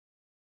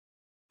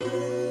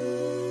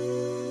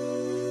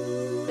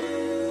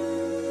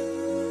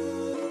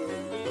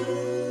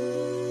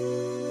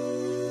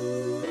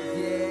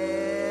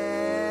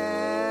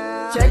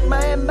Check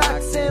my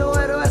inbox and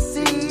what do I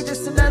see?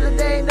 Just another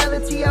day, another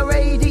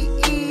TRADE.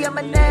 I'm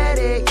an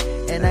addict,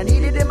 and I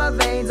need it in my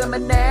veins. I'm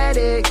an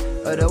addict,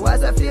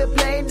 otherwise I feel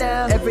plain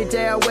now. Every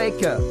day I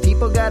wake up,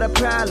 people got a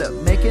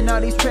problem, making all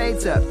these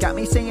trades up. Got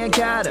me singing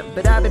got 'em,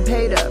 but I've been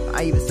paid up.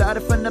 I even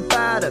started from the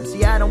bottom,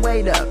 see I don't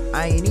wait up.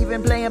 I ain't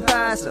even playing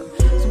possum.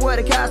 So what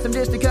it cost, I'm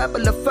just a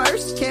couple of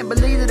firsts. Can't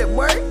believe that it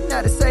worked,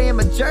 not to say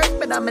I'm a jerk,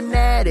 but I'm an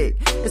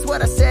addict. It's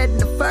what I said in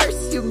the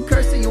first. You can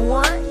curse if you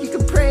want, you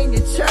can pray in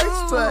your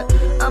church, but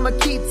I'ma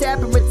keep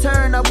tapping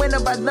return. I win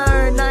up, I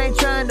learn, I ain't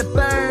trying to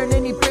burn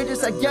any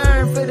bridges. I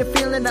yearn for the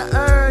feeling I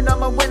earn. All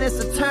my winners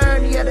a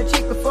turn, you gotta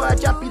cheat before I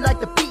drop you like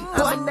the beat.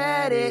 I'm an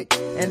addict,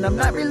 and I'm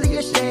not really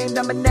ashamed.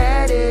 I'm an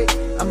addict,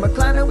 I'm a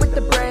clowner with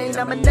the brain.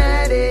 I'm an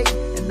addict,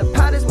 and the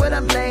pot is what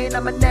I'm playing.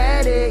 I'm an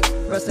addict,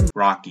 Russell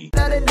Rocky.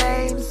 Other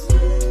names,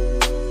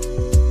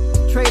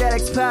 Trade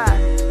Addicts Pod.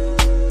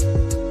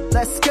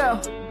 Let's go.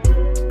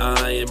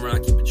 I am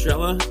Rocky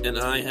Petrella, and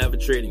I have a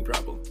trading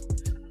problem.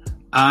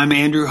 I'm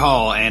Andrew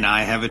Hall, and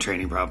I have a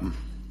trading problem.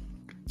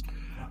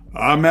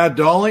 I'm Matt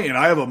Donnelly, and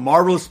I have a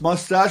marvelous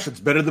mustache that's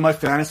better than my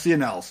fantasy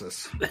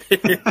analysis.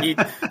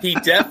 he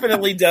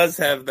definitely does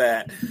have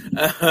that.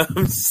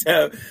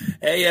 So,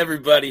 hey,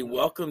 everybody.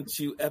 Welcome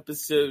to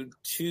episode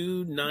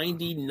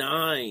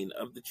 299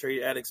 of the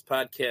Trade Addicts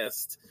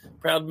podcast.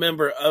 Proud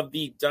member of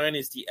the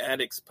Dynasty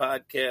Addicts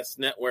podcast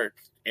network.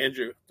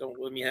 Andrew, don't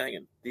leave me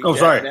hanging. Oh,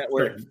 sorry.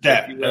 Network,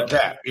 that.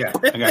 Yeah,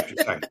 I got you.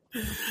 Sorry.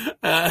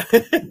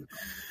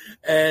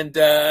 And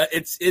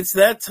it's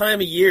that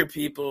time of year,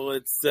 people.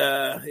 It's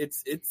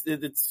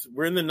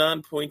we're in the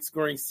non-point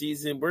scoring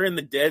season. We're in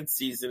the dead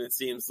season. It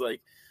seems like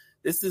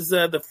this is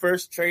the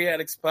first Trade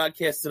Addicts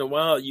podcast in a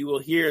while. You will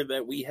hear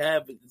that we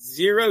have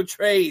 0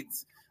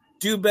 trades.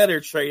 Do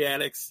better, Trade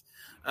Addicts.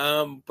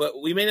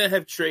 But we may not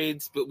have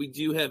trades, but we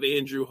do have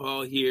Andrew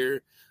Hall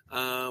here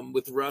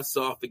with Russ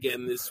off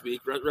again this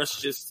week.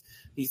 Russ just.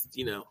 He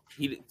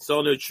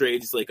saw no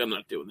trades. He's like, I'm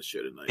not doing the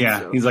show tonight.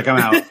 Yeah, so. He's like, I'm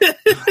out.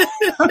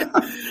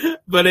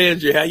 But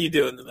Andrew, how you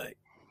doing tonight?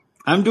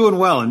 I'm doing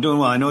well. I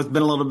know it's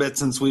been a little bit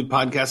since we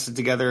podcasted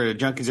together.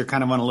 Junkies are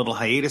kind of on a little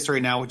hiatus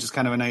right now, which is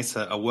kind of a nice,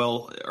 a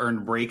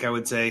well-earned break, I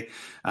would say.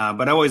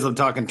 But I always love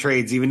talking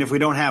trades. Even if we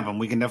don't have them,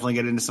 we can definitely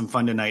get into some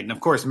fun tonight. And,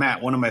 of course,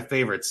 Matt, one of my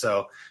favorites.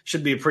 So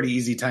should be a pretty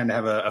easy time to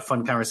have a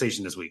fun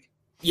conversation this week.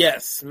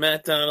 Yes,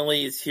 Matt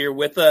Donnelly is here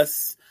with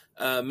us.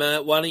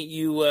 Matt, why don't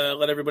you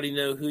let everybody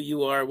know who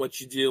you are, what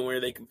you do, and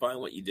where they can find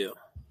what you do?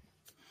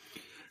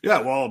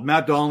 Yeah, well,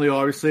 Matt Donnelly,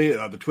 obviously.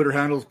 The Twitter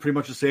handle is pretty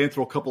much the same.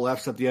 Throw a couple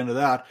F's at the end of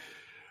that.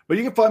 But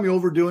you can find me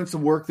over doing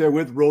some work there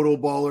with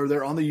Rotoballer.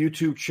 They're on the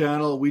YouTube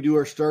channel. We do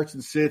our starts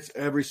and sits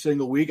every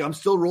single week. I'm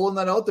still rolling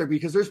that out there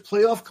because there's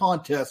playoff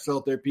contests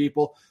out there,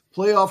 people.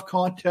 Playoff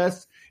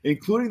contests,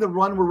 including the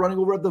run we're running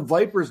over at the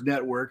Vipers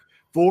Network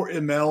for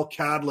Emil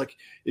Kadlik.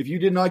 If you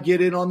did not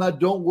get in on that,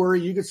 don't worry.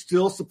 You can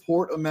still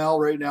support Emil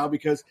right now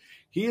because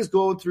he is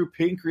going through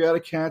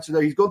pancreatic cancer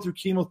there. He's going through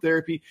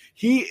chemotherapy.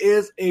 He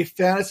is a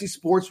Fantasy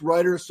Sports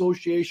Writer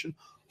Association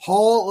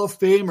Hall of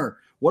Famer,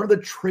 one of the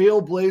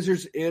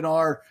trailblazers in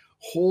our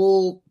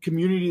whole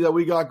community that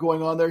we got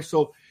going on there.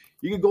 So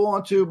you can go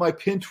on to my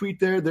pinned tweet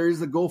there. There is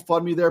the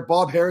GoFundMe there.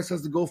 Bob Harris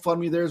has the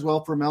GoFundMe there as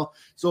well for Emil.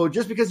 So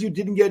just because you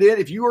didn't get in,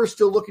 if you are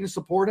still looking to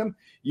support him,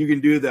 you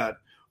can do that.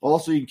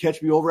 Also, you can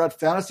catch me over at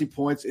Fantasy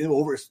Points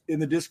over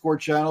in the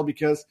Discord channel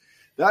because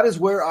that is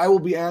where I will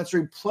be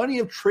answering plenty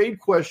of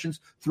trade questions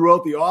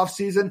throughout the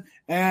offseason.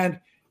 And,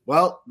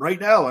 well, right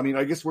now, I mean,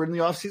 I guess we're in the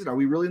offseason. Are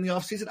we really in the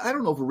offseason? I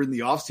don't know if we're in the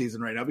offseason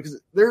right now because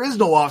there is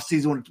no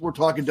offseason when we're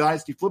talking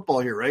Dynasty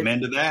football here, right?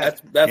 Amen to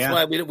that. That's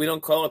why we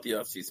don't call it the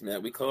offseason,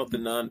 Matt. We call it the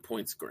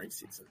non-point scoring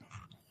season.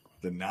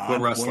 The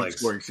non-point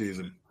scoring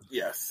season.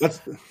 Yes.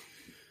 That's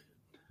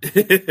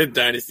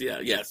Dynasty,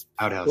 yes.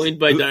 Outhouse. Joined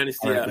by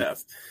Dynasty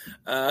Outhouse.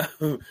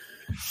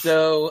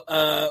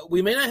 So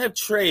we may not have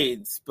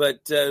trades,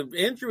 but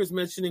Andrew was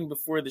mentioning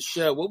before the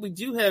show, what we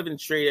do have in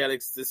Trade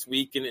Addicts this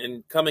week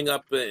and coming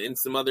up in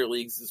some other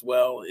leagues as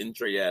well in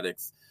Trade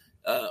Addicts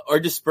are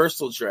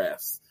dispersal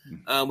drafts,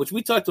 which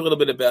we talked a little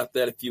bit about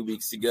that a few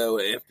weeks ago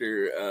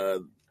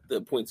after the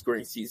point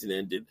scoring season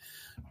ended.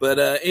 But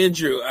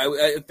Andrew,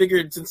 I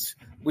figured since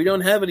we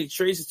don't have any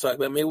trades to talk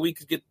about, maybe we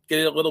could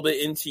get a little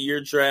bit into your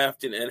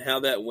draft and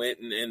how that went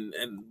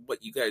and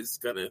what you guys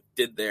kind of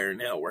did there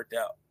and how it worked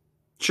out.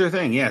 Sure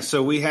thing. Yeah.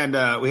 So we had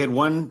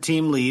one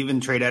team leave in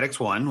Trade Addicts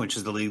 1, which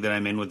is the league that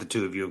I'm in with the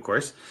two of you, of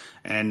course.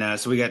 And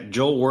so we got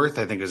Joel Worth,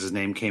 I think is his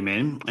name, came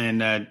in.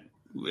 And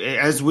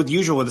as with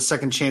usual with a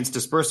second chance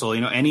dispersal,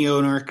 any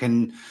owner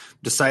can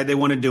decide they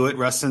want to do it.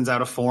 Russ sends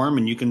out a form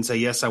and you can say,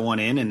 yes, I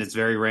want in. And it's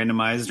very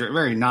randomized or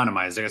very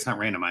anonymized. I guess not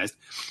randomized.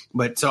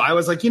 But so I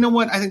was like, you know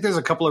what? I think there's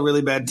a couple of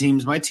really bad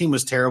teams. My team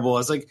was terrible. I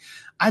was like,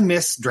 I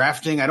miss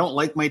drafting. I don't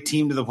like my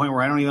team to the point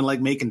where I don't even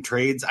like making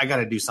trades. I got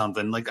to do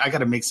something. Like I got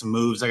to make some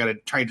moves. I got to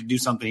try to do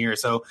something here.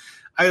 So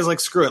I was like,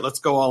 screw it. Let's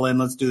go all in.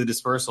 Let's do the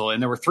dispersal.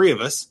 And there were three of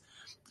us.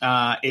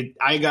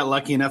 I got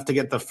lucky enough to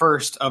get the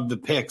first of the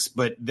picks,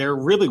 but there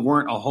really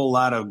weren't a whole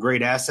lot of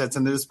great assets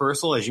in the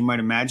dispersal, as you might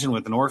imagine,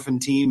 with an orphan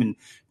team and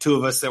two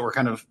of us that were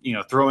kind of,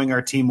 throwing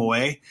our team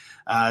away.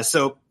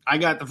 So I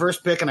got the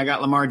first pick and I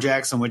got Lamar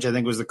Jackson, which I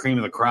think was the cream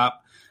of the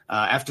crop.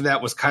 After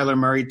that was Kyler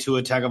Murray,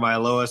 Tua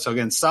Tagovailoa. So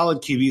again, solid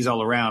QBs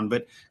all around,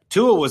 but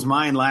Tua was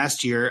mine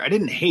last year. I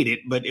didn't hate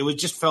it, but it was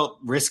just felt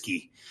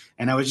risky.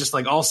 And I was just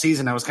like all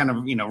season, I was kind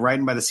of,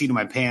 riding by the seat of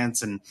my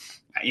pants and,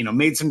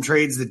 made some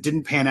trades that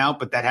didn't pan out,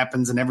 but that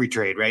happens in every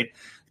trade, right?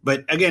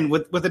 But again,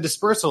 with a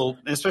dispersal,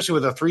 especially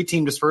with a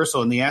 3-team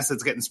dispersal and the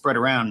assets getting spread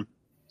around,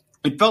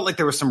 it felt like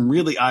there were some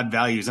really odd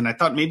values. And I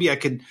thought maybe I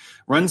could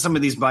run some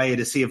of these by you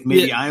to see if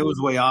maybe I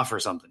was way off or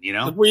something,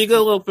 Before you go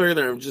a little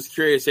further, I'm just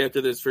curious after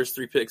those first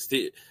 3 picks,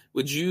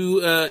 would you,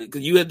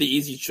 because you had the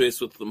easy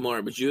choice with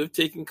Lamar, would you have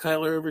taken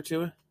Kyler over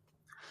Tua?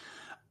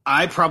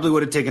 I probably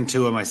would have taken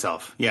Tua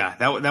myself. Yeah,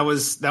 that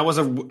was I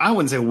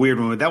wouldn't say a weird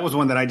one, but that was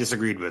one that I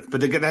disagreed with. But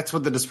that's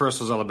what the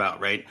dispersal is all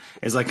about, right?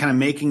 Is like kind of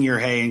making your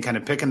hay and kind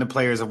of picking the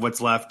players of what's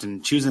left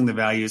and choosing the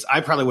values. I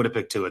probably would have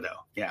picked Tua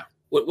though. Yeah.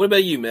 What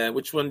about you, Matt?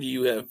 Which one do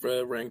you have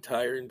ranked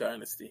higher in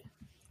Dynasty?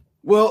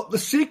 Well, the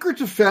secret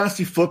to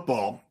fantasy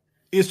football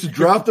is to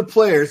draft the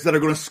players that are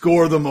going to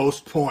score the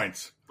most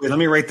points. Wait, let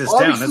me write this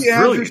down. That's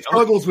Andrew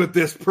struggles with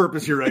this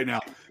purpose here right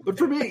now. But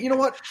for me, you know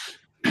what?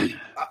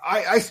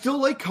 I still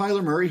like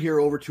Kyler Murray here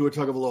over Tua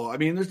Tagovailoa. I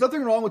mean, there's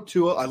nothing wrong with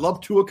Tua. I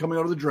love Tua coming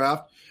out of the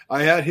draft.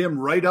 I had him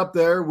right up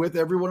there with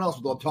everyone else,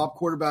 with the top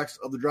quarterbacks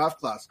of the draft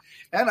class.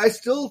 And I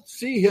still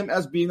see him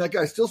as being that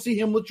guy. I still see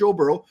him with Joe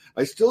Burrow.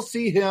 I still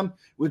see him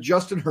with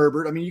Justin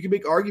Herbert. I mean, you can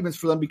make arguments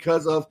for them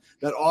because of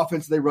that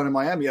offense they run in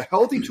Miami. A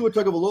healthy Tua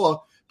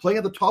Tagovailoa playing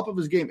at the top of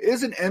his game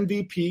is an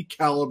MVP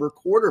caliber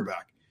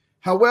quarterback.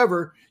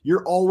 However,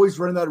 you're always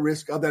running that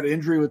risk of that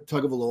injury with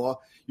Tagovailoa.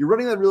 You're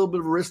running that little bit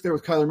of a risk there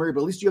with Kyler Murray,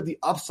 but at least you have the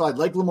upside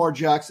like Lamar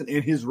Jackson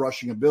in his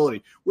rushing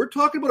ability. We're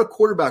talking about a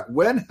quarterback,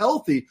 when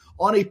healthy,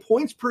 on a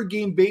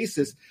points-per-game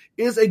basis,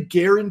 is a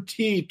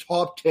guaranteed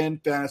top 10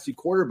 fantasy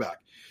quarterback.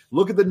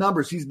 Look at the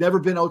numbers. He's never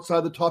been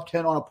outside the top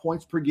 10 on a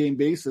points-per-game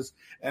basis,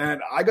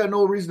 and I got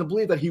no reason to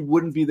believe that he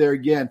wouldn't be there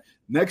again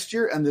next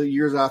year and the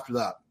years after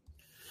that.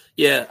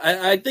 Yeah,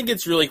 I think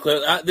it's really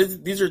close.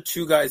 These are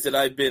two guys that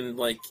I've been,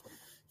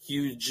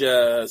 huge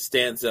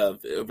stands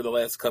of over the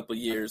last couple of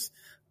years.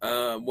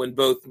 When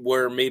both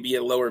were maybe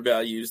at lower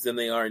values than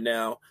they are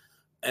now.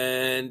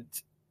 And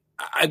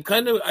I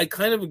kind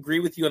of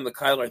agree with you on the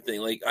Kyler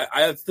thing.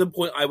 I at some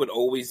point I would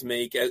always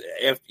make,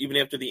 even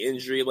after the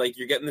injury,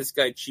 you're getting this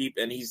guy cheap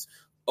and he's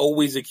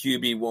always a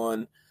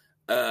QB1.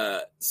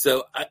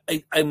 So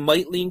I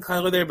might lean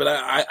Kyler there, but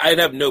I'd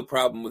have no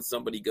problem with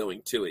somebody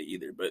going to it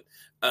either. But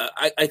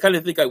I kind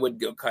of think I would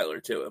go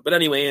Kyler to it. But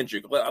anyway,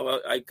 Andrew,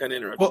 I kind of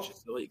interrupted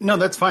you. No,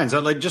 that's fine.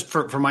 So just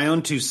for my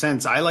own 2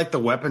 cents, I like the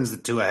weapons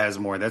that Tua has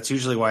more. That's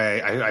usually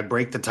why I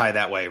break the tie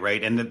that way,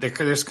 right? And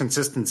there's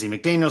consistency.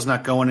 McDaniel's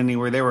not going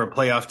anywhere. They were a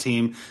playoff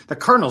team. The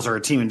Cardinals are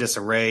a team in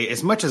disarray.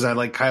 As much as I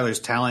like Kyler's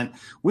talent,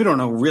 we don't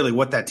know really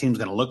what that team's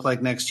going to look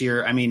like next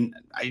year. I mean,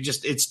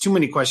 it's too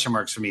many question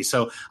marks for me.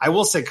 So I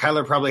will say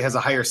Kyler probably has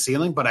a higher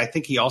ceiling, but I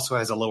think he also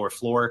has a lower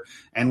floor.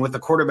 And with the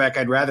quarterback,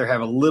 I'd rather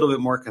have a little bit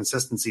more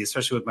consistency,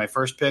 especially with my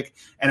first pick.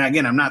 And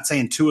again, I'm not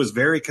saying Tua is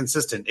very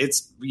consistent.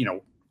 It's,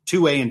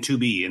 2A and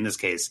 2B in this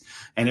case.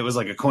 And it was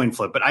like a coin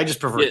flip, but I just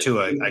prefer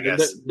Tua, I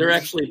guess. They're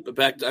actually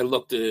back. I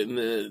looked in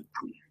the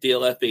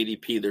DLF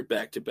ADP. They're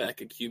back to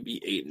back at QB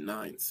 8 and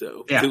 9.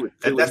 So yeah,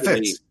 that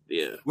fits.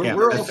 Yeah.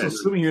 We're also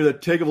assuming here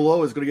that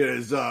Tagovailoa is going to get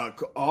his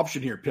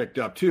option here picked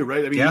up too,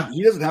 right? I mean,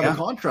 he doesn't have a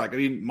contract. I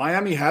mean,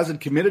 Miami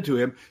hasn't committed to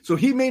him, so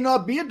he may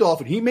not be a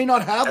Dolphin. He may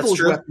not have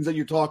those weapons that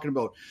you're talking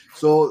about.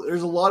 So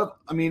there's a lot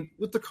of,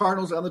 with the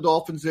Cardinals and the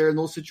Dolphins there in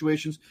those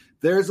situations,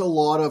 there's a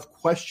lot of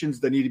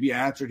questions that need to be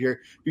answered here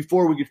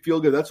before we could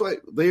feel good. That's why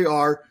they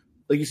are,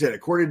 like you said,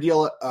 according to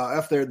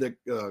DLF there,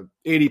 the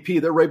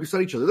ADP, they're right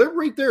beside each other. They're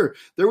right there.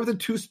 They're within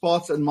 2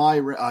 spots in my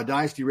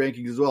Dynasty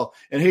rankings as well.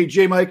 And hey,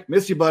 J. Mike,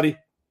 miss you, buddy.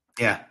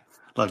 Yeah.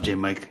 Love J.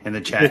 Mike in the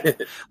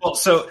chat. Well,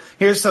 so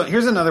here's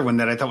another one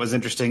that I thought was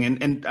interesting.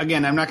 And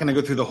again, I'm not going to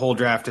go through the whole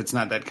draft. It's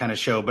not that kind of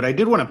show, but I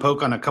did want to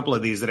poke on a couple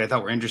of these that I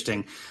thought were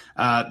interesting.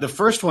 The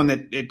first one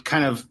that it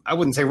kind of, I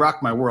wouldn't say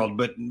rocked my world,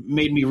 but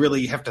made me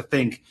really have to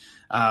think,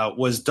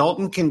 was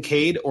Dalton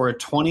Kincaid or a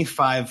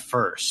 25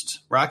 first?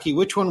 Rocky,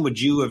 which one would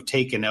you have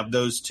taken of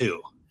those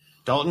two?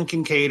 Dalton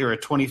Kincaid or a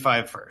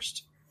 25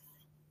 first?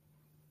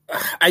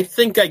 I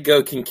think I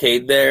go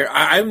Kincaid there.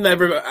 I've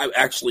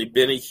actually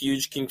been a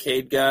huge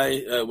Kincaid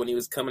guy. When he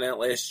was coming out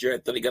last year, I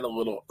thought he got a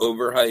little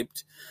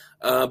overhyped.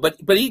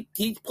 But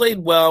he played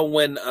well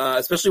when,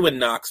 especially when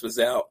Knox was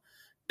out.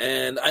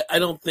 And I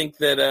don't think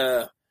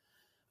that,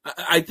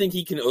 I think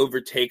he can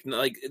overtake,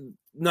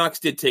 Knox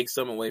did take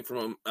some away from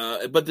him.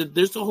 But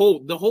there's the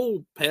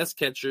whole pass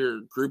catcher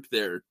group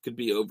there could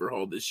be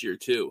overhauled this year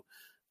too.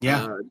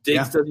 Yeah.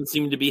 Diggs doesn't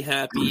seem to be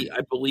happy.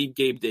 I believe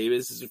Gabe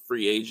Davis is a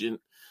free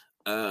agent.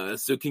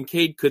 So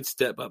Kincaid could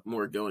step up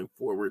more going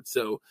forward.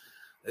 So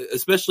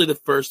especially the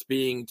first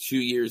being 2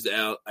 years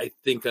out, I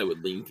think I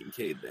would lean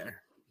Kincaid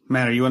there.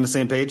 Matt, are you on the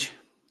same page?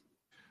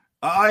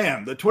 I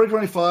am. The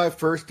 2025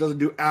 first doesn't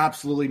do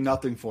absolutely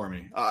nothing for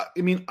me.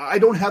 I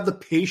don't have the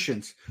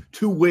patience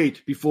to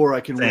wait before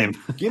I can win.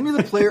 Give me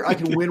the player I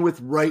can win with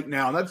right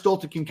now, and that's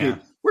Dalton Kincaid.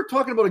 Yeah. We're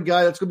talking about a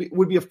guy that's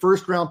would be a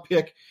first-round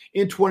pick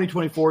in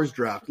 2024's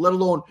draft, let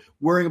alone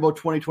worrying about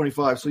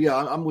 2025. So, yeah,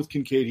 I'm with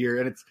Kincaid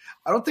here, and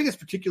I don't think it's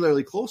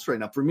particularly close right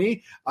now. For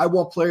me, I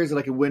want players that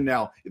I can win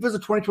now. If it's a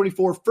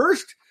 2024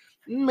 first,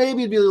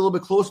 maybe it'd be a little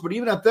bit close, but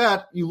even at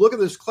that, you look at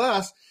this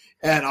class,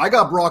 and I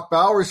got Brock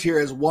Bowers here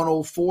as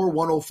 104,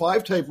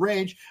 105 type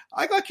range.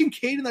 I got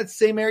Kincaid in that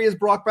same area as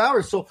Brock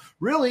Bowers. So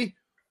really,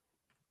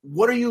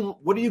 what are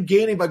you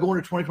gaining by going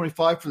to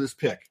 2025 for this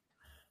pick?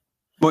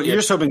 Well, you're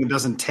just hoping it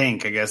doesn't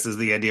tank, I guess, is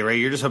the idea, right?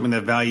 You're just hoping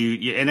that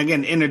value, and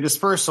again, in a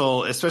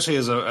dispersal, especially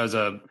as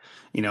a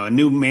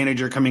new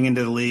manager coming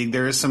into the league,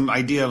 there is some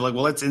idea of like,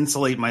 well, let's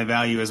insulate my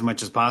value as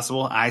much as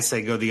possible. I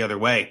say go the other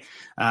way.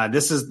 In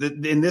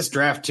this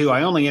draft too,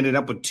 I only ended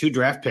up with 2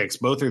 draft picks.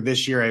 Both are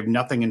this year. I have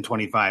nothing in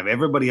 25.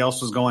 Everybody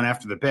else was going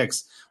after the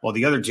picks. Well,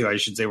 the other 2, I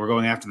should say, were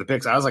going after the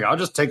picks. I was like, I'll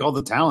just take all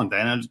the talent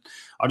then.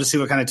 I'll just see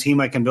what kind of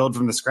team I can build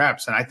from the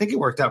scraps. And I think it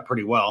worked out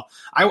pretty well.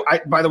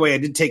 I by the way, I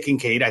did take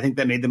Kincaid. I think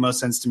that made the most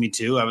sense to me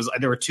too.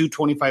 There were 2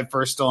 25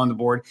 first still on the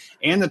board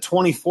and the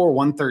 24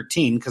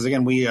 113. Cause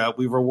again, we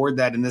reward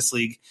that in this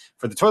league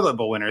for the toilet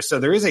bowl winners. So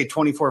there is a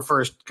 24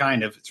 first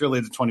kind of, it's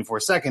really the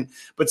 24 second,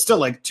 but still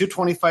like 2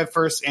 25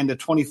 first and a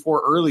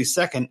 24 early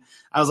second.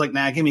 I was like,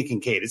 nah, give me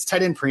Kincaid. It's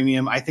tight end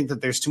premium. I think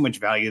that there's too much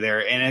value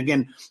there. And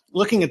again,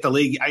 looking at the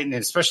league,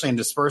 especially in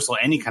dispersal,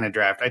 any kind of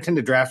draft, I tend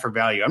to draft for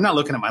value. I'm not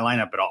looking at my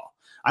lineup at all.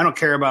 I don't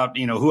care about,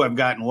 who I've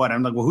got and what.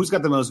 I'm like, well, who's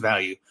got the most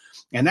value?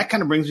 And that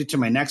kind of brings me to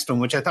my next one,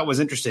 which I thought was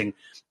interesting.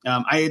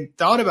 I had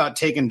thought about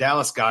taking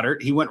Dallas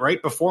Goedert. He went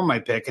right before my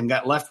pick and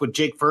got left with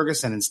Jake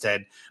Ferguson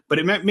instead. But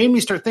it made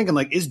me start thinking,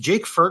 like, is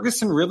Jake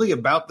Ferguson really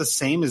about the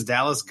same as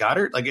Dallas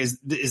Goedert? Like, is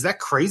that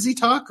crazy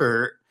talk,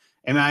 or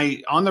am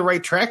I on the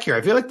right track here?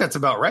 I feel like that's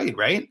about right?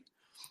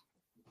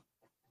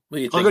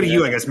 I'll go to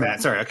you, I guess,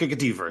 Matt. Sorry, I'll kick it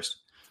to you first.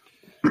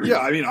 Yeah,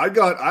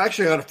 I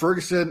actually got a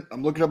Ferguson.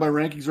 I'm looking at my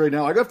rankings right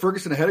now. I got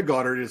Ferguson ahead of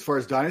Goddard as far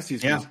as dynasty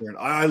is concerned.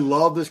 I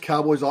love this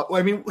Cowboys.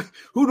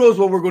 Who knows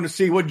what we're going to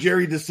see, what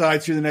Jerry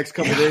decides here the next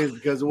couple of days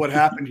because of what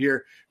happened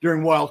here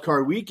during Wild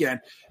Card Weekend.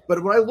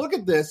 But when I look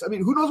at this,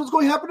 who knows what's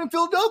going to happen in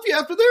Philadelphia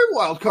after their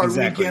Wild Card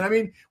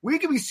Weekend? We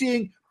could be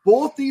seeing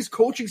both these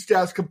coaching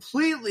staffs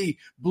completely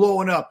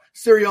blowing up.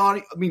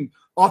 Sirianni,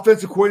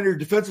 offensive coordinator,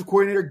 defensive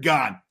coordinator,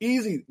 gone.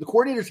 Easy. The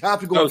coordinators have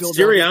to go.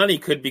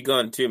 Sirianni could be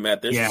gone too,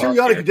 Matt.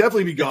 Sirianni could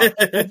definitely be gone.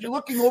 If you're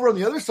looking over on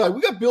the other side,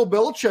 we got Bill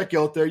Belichick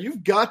out there.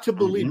 You've got to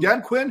believe.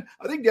 Dan Quinn,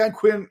 I think Dan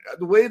Quinn,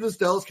 the way this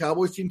Dallas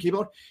Cowboys team came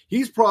out,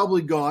 he's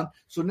probably gone.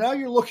 So now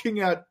you're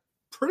looking at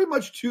pretty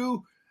much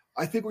 2,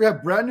 I think we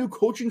have brand new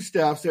coaching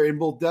staffs there in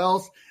both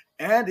Dallas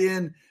and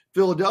in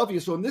Philadelphia.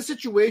 So in this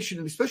situation,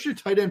 and especially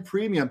tight end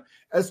premium,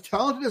 as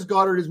talented as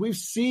Goddard is, we've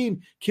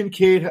seen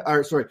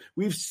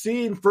we've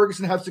seen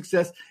Ferguson have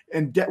success,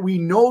 and we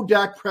know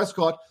Dak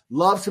Prescott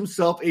loves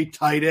himself a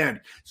tight end.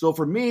 So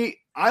for me,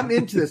 I'm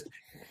into this.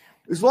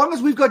 As long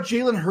as we've got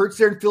Jalen Hurts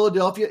there in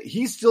Philadelphia,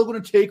 he's still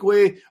going to take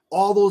away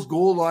all those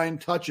goal line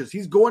touches.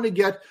 He's going to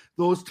get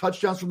those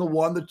touchdowns from the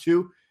 1, the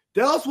 2.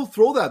 Dallas will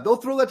throw that. They'll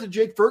throw that to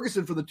Jake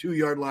Ferguson for the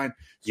 2-yard line.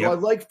 So I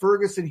like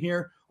Ferguson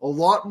here a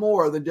lot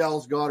more than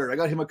Dallas Goedert. I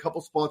got him a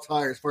couple spots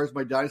higher as far as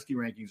my dynasty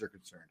rankings are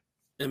concerned.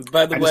 And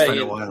by the way,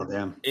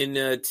 in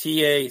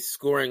TA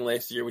scoring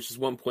last year, which is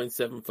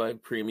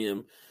 1.75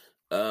 premium,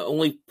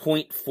 only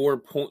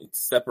 0.4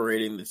 points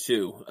separating the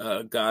two,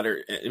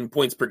 Goddard in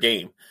points per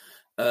game,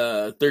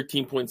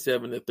 13.7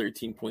 to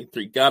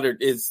 13.3. Goddard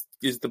is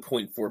the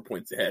 0.4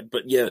 points ahead.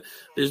 But yeah,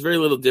 there's very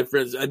little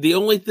difference. The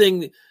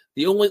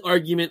only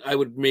argument I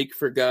would make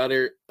for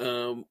Goddard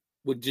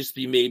would just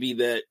be maybe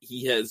that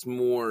he has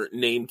more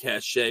name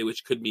cachet,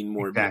 which could mean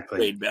more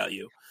trade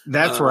value.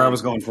 That's where I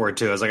was going for it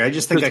too. I was like, I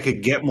just think I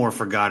could get more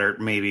for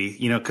Goddard, maybe,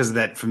 because of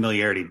that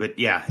familiarity. But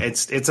yeah,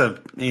 it's a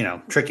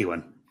tricky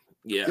one.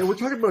 Yeah, we're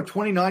talking about a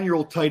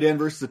 29-year-old tight end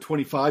versus a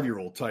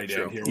 25-year-old tight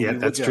end here. Yeah,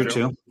 that's true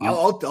too.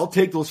 I'll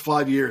take those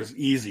 5 years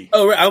easy.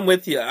 Oh, I'm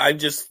with you.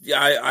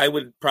 I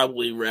would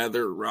probably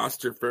rather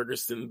roster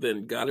Ferguson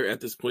than Goddard at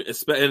this point,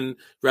 and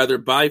rather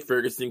buy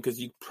Ferguson because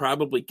you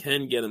probably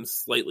can get him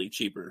slightly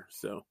cheaper.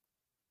 So.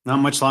 Not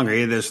much longer.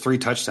 Yeah, there's 3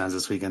 touchdowns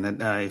this weekend.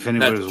 If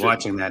anybody was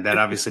watching that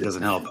obviously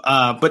doesn't help.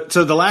 But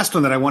so the last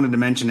one that I wanted to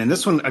mention, and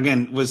this one,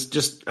 again, was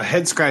just a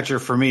head scratcher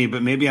for me,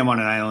 but maybe I'm on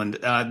an island.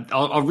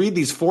 I'll read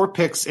these 4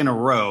 picks in a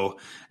row,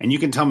 and you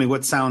can tell me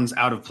what sounds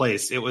out of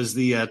place. It was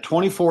the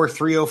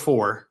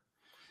 24-304,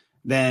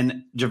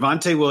 then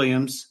Javonte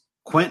Williams,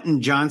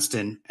 Quentin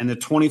Johnston, and the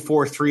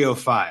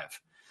 24-305.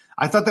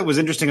 I thought that was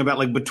interesting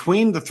about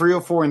between the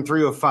 304 and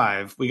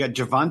 305, we got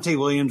Javonte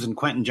Williams and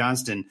Quentin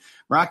Johnston.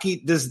 Rocky,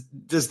 does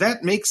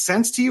that make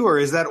sense to you, or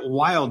is that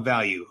wild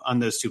value on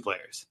those 2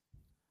 players?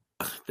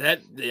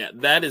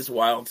 That is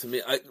wild to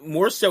me.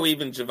 More so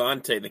even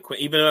Javonte than Quinn.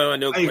 Even though I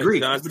know I agree.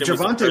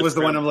 Javonte was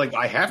the one I'm like,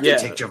 I have to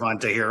take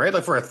Javonte here, right?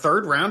 Like for a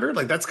third rounder,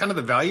 like that's kind of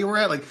the value we're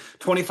at. Like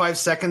 25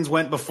 seconds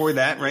went before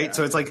that, right? Yeah.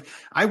 So it's like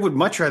I would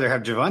much rather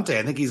have Javonte.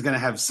 I think he's going to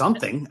have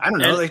something. I don't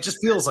know. It just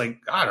feels like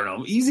I don't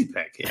know, easy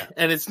pick. Yeah.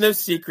 And it's no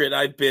secret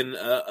I've been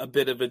a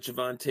bit of a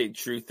Javonte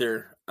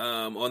truther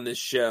on this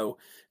show,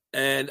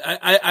 and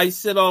I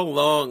said all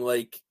along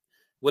like.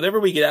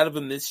 Whatever we get out of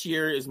him this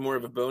year is more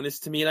of a bonus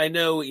to me. And I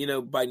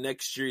know, by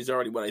next year, he's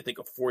already, I think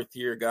a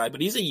fourth-year guy. But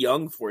he's a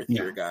young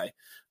fourth-year guy.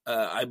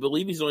 I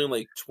believe he's only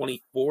like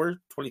 24,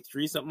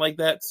 23, something like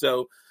that.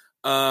 So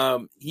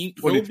he'll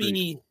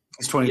be...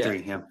 He's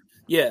 23, yeah.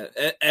 Yeah,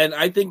 and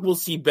I think we'll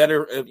see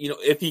better,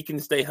 if he can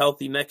stay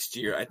healthy next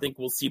year. I think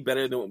we'll see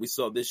better than what we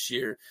saw this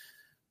year.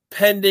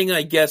 Pending,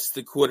 I guess,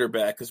 the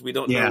quarterback, because we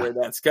don't know where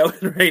that's going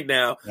right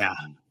now. Yeah.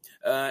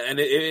 And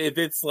if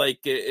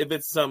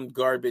it's some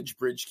garbage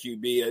bridge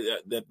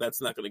QB,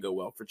 that's not going to go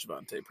well for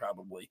Javonte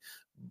probably.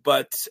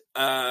 But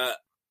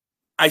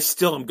I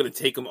still am going to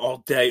take him all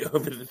day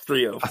over the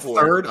 304.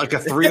 A third, like a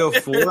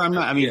 304. I'm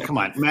not. I mean, come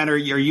on, Matt. Are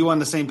you on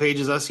the same page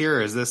as us here?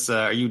 Or is this?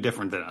 Are you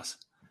different than us?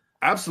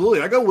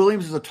 Absolutely. I got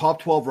Williams as a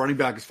top 12 running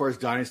back as far as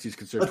dynasty is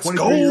concerned.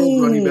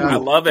 23-year-old running back. I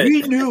love it.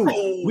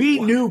 We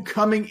knew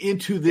coming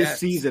into this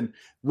season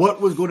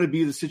what was going to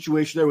be the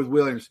situation there with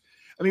Williams.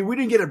 I mean, we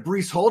didn't get a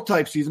Breece Hall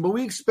type season, but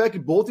we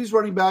expected both these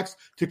running backs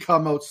to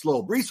come out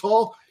slow. Breece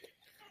Hall,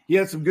 he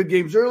had some good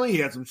games early. He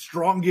had some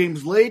strong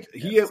games late.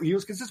 Yes. He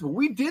was consistent.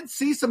 We did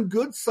see some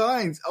good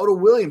signs out of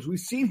Williams. We've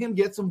seen him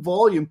get some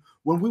volume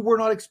when we were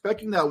not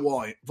expecting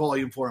that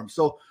volume for him.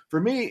 So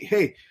for me,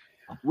 hey,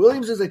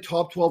 Williams is a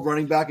top 12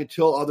 running back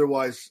until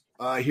otherwise.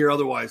 I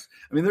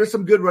mean, there's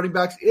some good running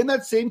backs in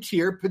that same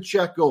tier.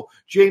 Pacheco,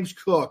 James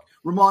Cook,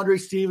 Ramondre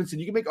Stevenson.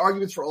 You can make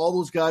arguments for all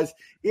those guys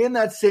in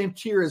that same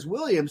tier as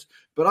Williams,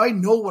 but I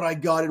know what I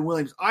got in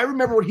Williams. I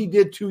remember what he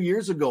did 2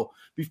 years ago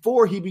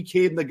before he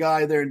became the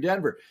guy there in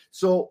Denver.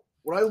 So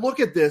when I look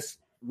at this,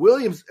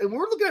 Williams, and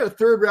we're looking at a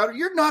third rounder,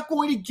 you're not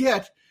going to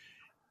get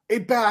a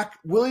back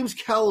Williams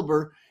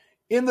caliber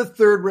in the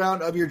third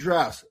round of your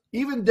drafts.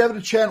 Even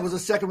Devin Chen was a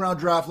second-round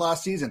draft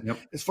last season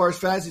as far as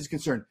fantasy is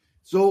concerned.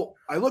 So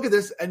I look at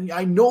this, and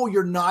I know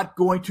you're not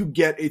going to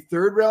get a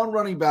third-round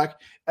running back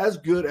as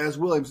good as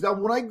Williams. Now,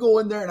 when I go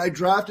in there and I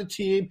draft a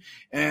team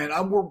and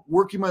I'm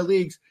working my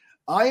leagues,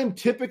 I am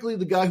typically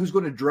the guy who's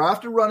going to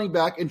draft a running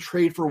back and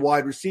trade for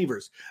wide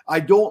receivers. I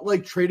don't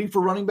like trading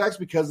for running backs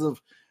because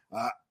of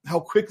how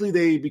quickly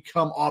they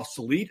become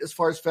obsolete as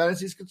far as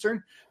fantasy is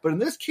concerned. But in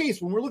this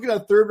case, when we're looking at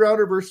a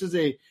third-rounder versus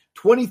a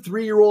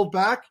 23-year-old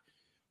back,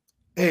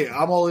 hey,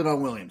 I'm all in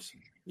on Williams.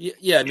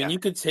 Yeah, I mean, you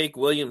could take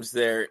Williams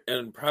there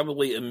and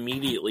probably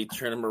immediately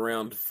turn him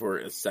around for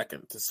a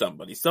second to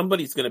somebody.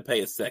 Somebody's going to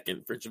pay a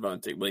second for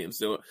Javonte Williams.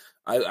 So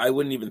I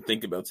wouldn't even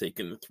think about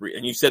taking the three.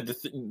 And you said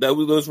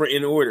those were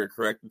in order,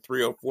 correct? The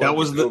 304. That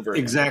was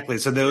exactly.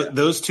 So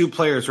those two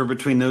players were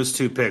between those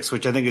two picks,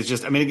 which I think is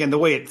just, I mean, again, the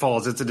way it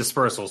falls, it's a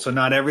dispersal. So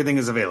not everything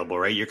is available,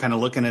 right? You're kind of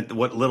looking at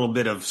what little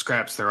bit of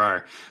scraps there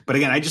are. But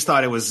again, I just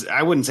thought it was,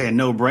 I wouldn't say a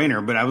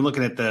no-brainer, but I was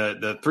looking at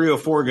the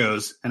 304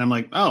 goes, and I'm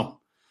like, oh,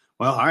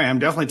 well, all right, I'm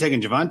definitely taking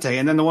Javonte.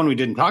 And then the one we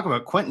didn't talk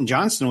about, Quentin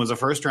Johnston was a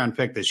first-round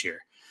pick this year.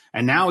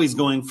 And now he's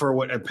going for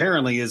what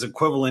apparently is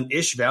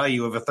equivalent-ish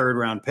value of a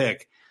third-round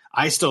pick.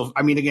 I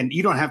mean, again,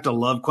 you don't have to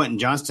love Quentin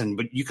Johnston,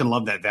 but you can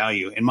love that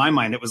value. In my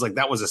mind, it was like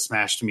that was a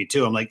smash to me,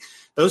 too. I'm like,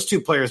 those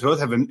two players both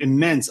have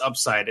immense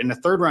upside, and a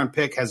third-round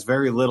pick has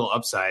very little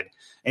upside.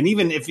 And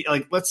even if,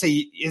 like, let's say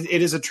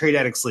it is a trade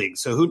addicts league,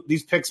 so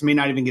these picks may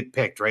not even get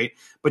picked, right?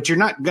 But you're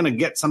not going to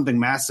get something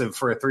massive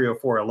for a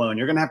 304 alone.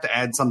 You're going to have to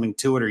add something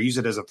to it or use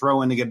it as a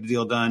throw-in to get the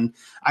deal done.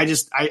 I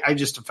just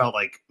felt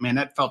like, man,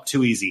 that felt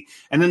too easy.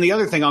 And then the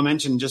other thing I'll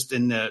mention, just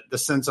in the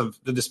sense of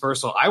the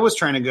dispersal, I was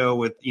trying to go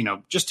with,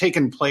 just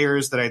taking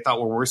players that I thought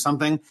were worth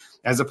something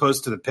as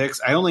opposed to the picks.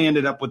 I only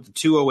ended up with the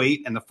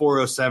 208 and the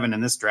 407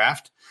 in this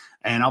draft.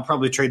 And I'll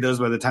probably trade those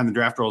by the time the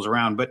draft rolls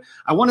around. But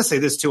I want to say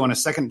this, too, on a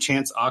second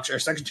chance auction or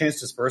second chance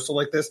dispersal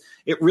like this,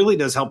 it really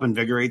does help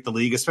invigorate the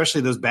league,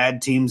 especially those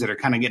bad teams that are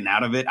kind of getting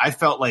out of it. I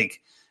felt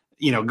like,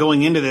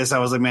 going into this, I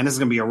was like, man, this is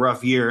going to be a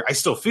rough year. I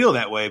still feel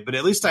that way, but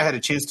at least I had a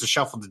chance to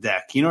shuffle the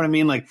deck. You know what I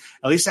mean? Like,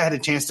 at least I had a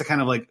chance to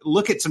kind of like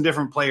look at some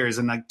different players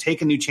and like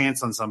take a new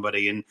chance on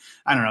somebody. And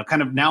I don't know,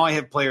 kind of now I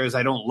have players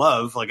I don't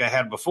love like I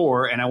had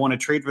before, and I want to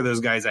trade for those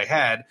guys I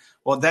had.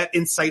 Well, that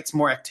incites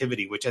more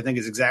activity, which I think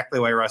is exactly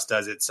why Russ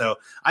does it. So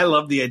I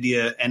love the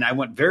idea, and I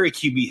went very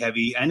QB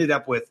heavy. I ended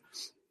up with,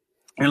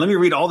 and let me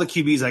read all the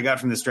QBs I got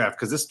from this draft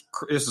because this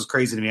is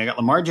crazy to me. I got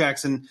Lamar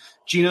Jackson,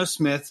 Geno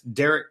Smith,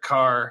 Derek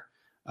Carr,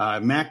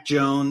 Mac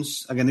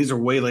Jones. Again, these are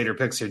way later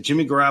picks here.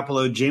 Jimmy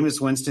Garoppolo, Jameis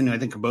Winston, who I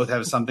think can both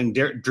have something.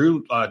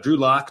 Drew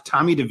Lock,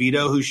 Tommy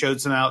DeVito, who showed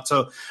some out.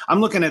 So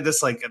I'm looking at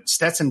this like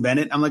Stetson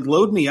Bennett. I'm like,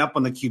 load me up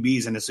on the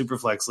QBs in a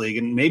Superflex league,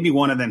 and maybe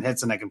one of them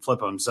hits and I can flip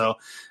them. So,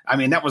 I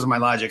mean, that was my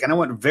logic. And I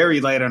went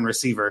very light on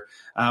receiver.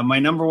 My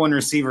number one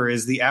receiver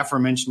is the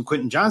aforementioned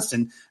Quentin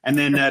Johnston, and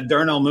then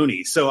Darnell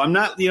Mooney. So I'm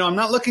not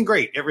looking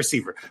great at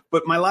receiver.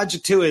 But my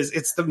logic too is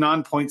it's the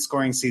non-point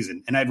scoring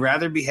season, and I'd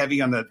rather be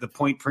heavy on the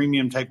point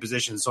premium type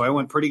positions. So I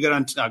went pretty good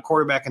on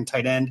quarterback and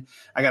tight end.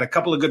 I got a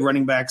couple of good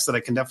running backs that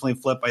I can definitely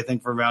flip, I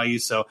think, for value.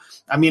 So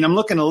I mean, I'm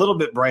looking a little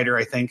bit brighter,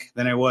 I think,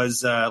 than I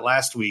was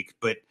last week.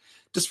 But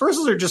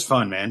dispersals are just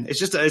fun, man. It's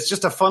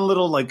just a fun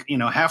little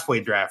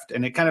halfway draft,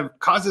 and it kind of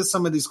causes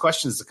some of these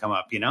questions to come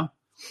up.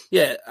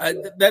 Yeah,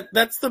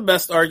 that's the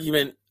best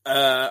argument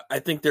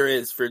I think there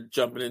is for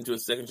jumping into a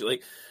second.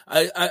 Like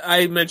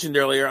I mentioned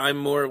earlier, I'm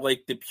more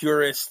like the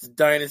purist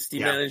dynasty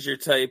manager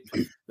type,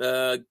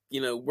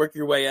 work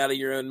your way out of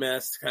your own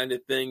mess kind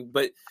of thing.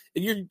 But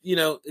if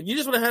you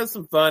just want to have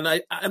some fun,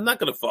 I'm not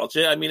going to fault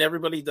you. I mean,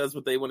 everybody does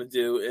what they want to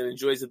do and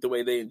enjoys it the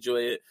way they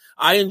enjoy it.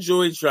 I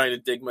enjoy trying to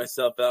dig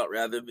myself out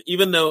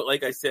even though,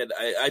 like I said,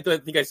 I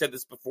don't think I said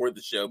this before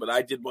the show, but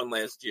I did one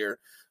last year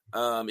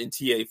in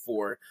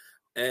TA4.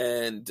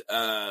 And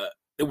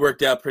it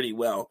worked out pretty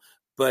well.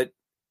 But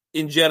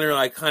in general,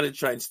 I kind of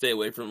try and stay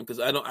away from them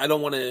because I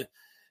don't want to.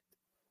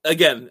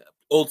 Again,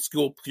 old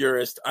school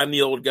purist. I'm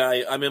the old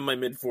guy. I'm in my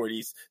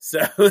mid-40s, so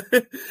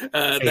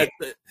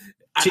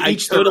I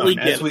totally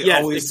get it.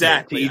 Yes,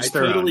 exactly. I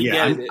totally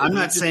get it. I'm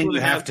not saying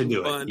you have to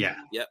do it. Yeah.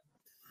 Yep.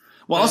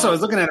 Well, also, I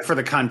was looking at it for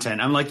the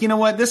content. I'm like, you know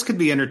what? This could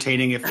be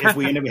entertaining if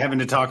we end up having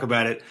to talk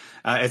about it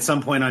at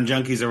some point on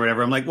Junkies or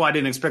whatever. I'm like, well, I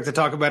didn't expect to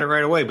talk about it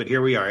right away, but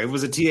here we are. It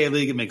was a TA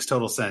league. It makes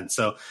total sense.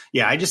 So,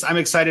 yeah, I'm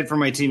excited for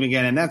my team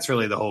again, and that's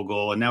really the whole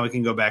goal. And now we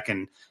can go back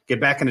and get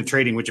back into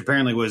trading, which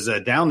apparently was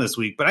down this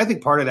week. But I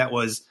think part of that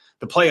was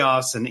the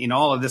playoffs and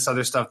all of this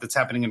other stuff that's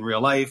happening in real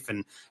life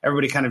and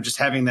everybody kind of just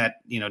having that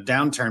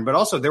downturn. But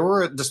also there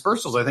were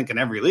dispersals, I think, in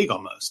every league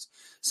almost.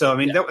 So, I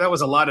mean, that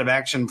was a lot of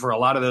action for a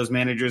lot of those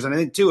managers. And I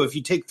think, too, if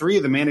you take 3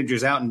 of the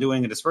managers out and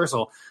doing a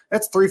dispersal,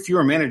 that's 3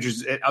 fewer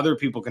managers that other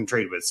people can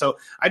trade with. So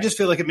I just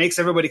feel like it makes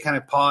everybody kind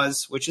of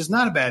pause, which is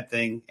not a bad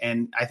thing.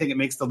 And I think it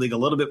makes the league a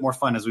little bit more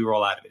fun as we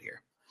roll out of it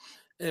here.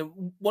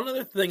 And one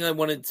other thing I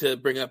wanted to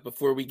bring up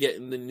before we get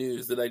in the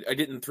news that I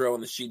didn't throw on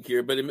the sheet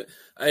here, but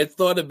I had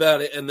thought about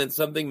it, and then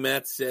something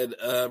Matt said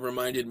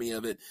reminded me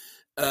of it.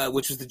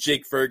 Which was the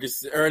Jake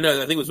Ferguson, or no,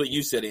 I think it was what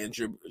you said,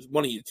 Andrew.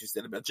 One of you two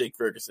said about Jake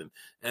Ferguson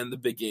and the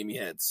big game he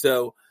had.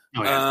 So,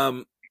 I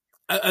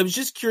was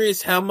just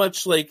curious, how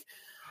much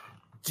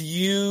do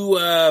you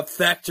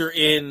factor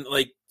in?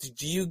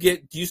 Do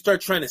you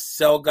start trying to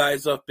sell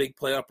guys off big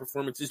playoff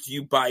performances? Do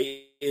you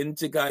buy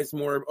into guys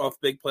more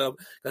off big playoff?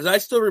 Because I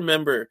still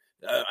remember,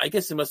 I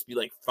guess it must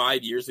be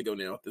 5 years ago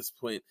now at this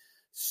point.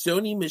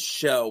 Sony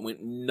Michel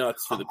went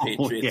nuts for the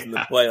Patriots in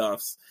the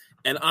playoffs.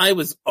 And I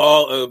was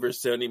all over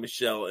Sony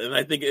Michel, and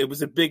I think it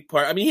was a big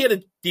part. I mean, he had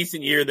a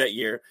decent year that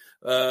year,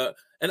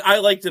 and I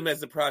liked him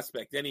as a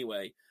prospect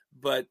anyway.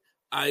 But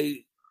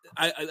I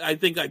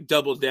think I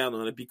doubled down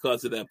on it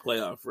because of that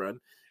playoff run,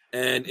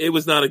 and it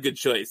was not a good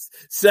choice.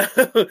 So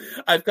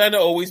I've kind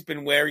of always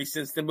been wary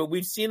since then. But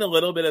we've seen a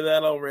little bit of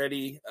that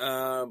already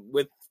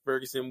with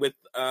Ferguson. With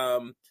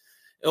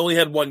only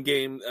had one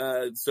game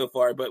so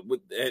far, but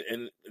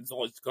and it's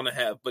all it's going to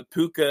have. But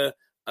Puka.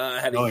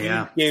 Had a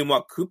huge game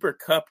while Cooper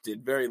Kupp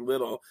did very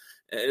little.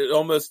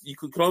 You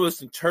could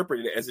almost interpret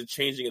it as a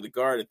changing of the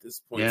guard at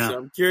this point. Yeah. So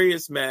I'm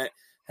curious, Matt,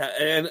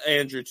 and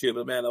Andrew too,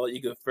 but Matt, I'll let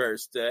you go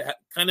first.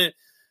 Kind of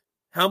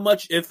how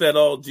much, if at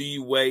all, do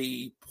you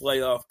weigh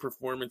playoff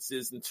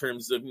performances in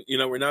terms of,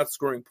 we're not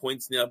scoring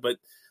points now, but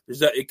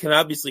it can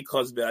obviously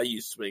cause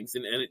value swings.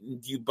 And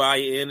do you buy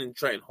in and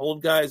try and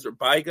hold guys or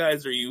buy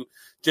guys, or are you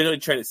generally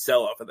trying to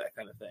sell off of that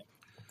kind of thing?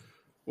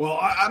 Well,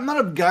 I'm not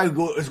a guy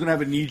who is going to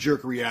have a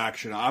knee-jerk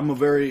reaction. I'm a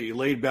very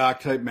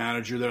laid-back type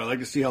manager that I like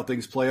to see how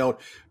things play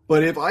out.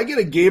 But if I get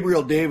a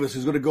Gabriel Davis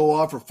who's going to go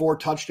off for 4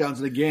 touchdowns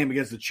in a game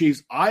against the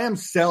Chiefs, I am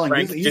selling.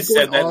 Frank He's just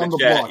going said that on in the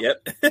the chat. block.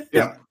 Yep.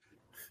 Yeah.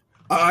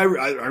 I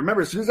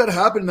remember as soon as that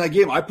happened in that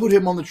game, I put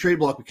him on the trade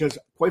block because,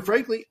 quite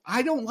frankly,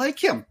 I don't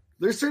like him.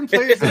 There's certain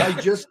players that I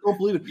just don't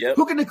believe in. Yep.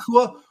 Puka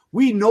Nacua,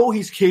 we know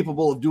he's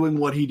capable of doing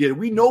what he did.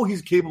 We know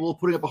he's capable of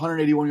putting up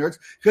 181 yards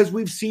because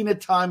we've seen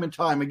it time and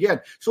time again.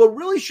 So it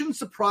really shouldn't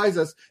surprise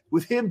us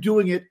with him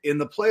doing it in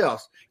the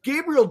playoffs.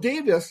 Gabriel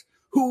Davis,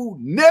 who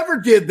never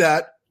did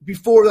that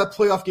before that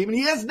playoff game, and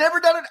he has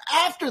never done it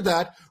after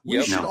that,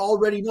 we should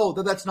already know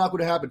that that's not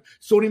going to happen.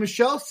 Sony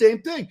Michel,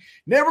 same thing.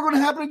 Never going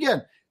to happen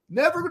again.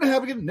 Never going to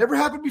happen again. Never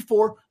happened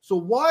before. So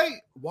why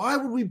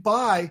would we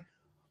buy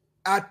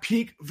at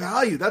peak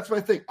value? That's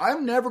my thing.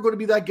 I'm never going to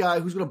be that guy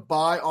who's going to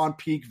buy on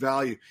peak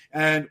value.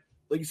 And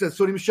like you said,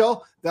 Sony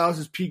Michel, that was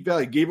his peak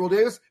value. Gabriel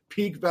Davis,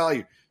 peak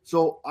value.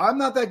 So I'm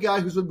not that guy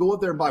who's going to go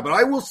out there and buy, but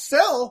I will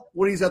sell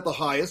when he's at the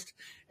highest.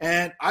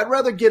 And I'd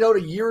rather get out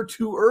a year or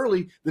two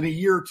early than a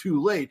year or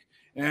two late.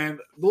 And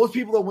those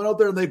people that went out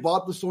there and they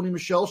bought the Sony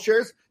Michel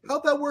shares,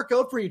 how'd that work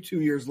out for you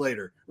 2 years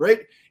later,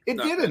 right? It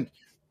didn't.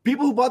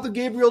 People who bought the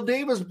Gabriel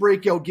Davis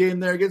breakout game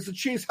there against the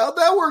Chiefs, how'd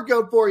that work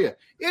out for you?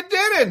 It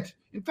didn't.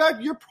 In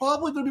fact, you're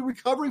probably going to be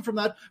recovering from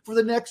that for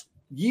the next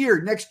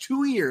year, next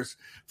 2 years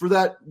for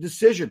that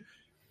decision.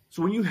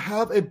 So when you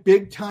have a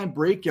big-time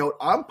breakout,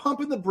 I'm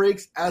pumping the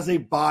brakes as a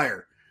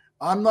buyer.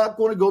 I'm not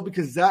going to go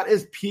because that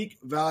is peak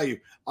value.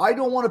 I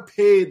don't want to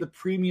pay the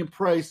premium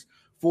price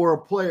for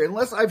a player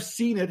unless I've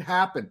seen it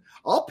happen.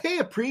 I'll pay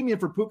a premium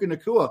for Puka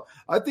Nacua.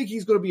 I think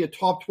he's going to be a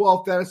top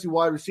 12 fantasy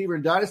wide receiver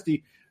in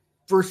Dynasty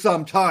for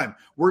some time.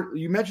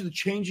 You mentioned the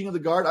changing of the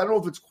guard. I don't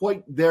know if it's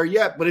quite there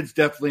yet, but it's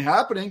definitely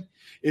happening.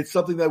 It's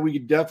something that we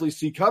could definitely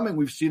see coming.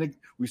 We've seen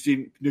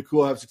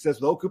Nacua have success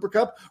without Cooper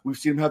Kupp. We've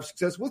seen him have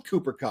success with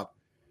Cooper Kupp.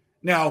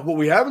 Now, what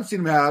we haven't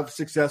seen him have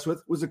success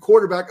with was a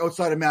quarterback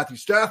outside of Matthew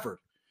Stafford,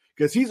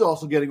 because he's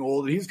also getting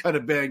old and he's kind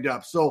of banged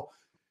up. So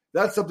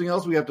that's something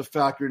else we have to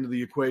factor into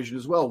the equation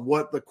as well,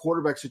 what the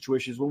quarterback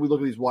situation is when we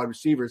look at these wide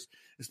receivers,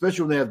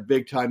 especially when they have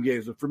big-time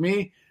games. But for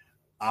me,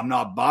 I'm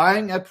not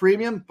buying at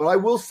premium, but I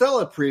will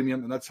sell at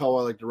premium, and that's how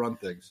I like to run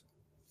things.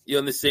 You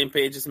on the same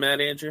page as Matt,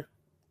 Andrew?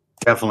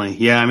 Definitely.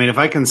 Yeah, I mean, if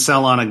I can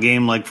sell on a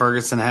game like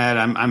Ferguson had,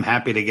 I'm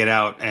happy to get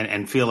out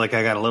and feel like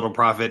I got a little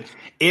profit.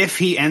 If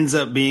he ends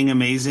up being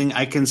amazing,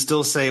 I can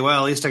still say, well,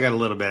 at least I got a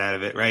little bit out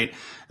of it, right?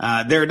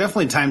 There are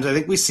definitely times I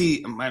think we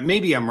see,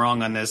 maybe I'm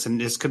wrong on this,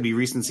 and this could be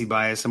recency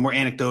bias and more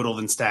anecdotal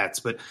than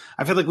stats, but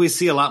I feel like we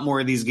see a lot more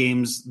of these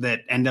games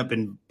that end up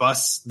in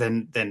busts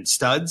than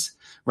studs,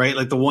 right?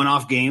 Like the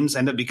one-off games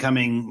end up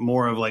becoming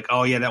more of like,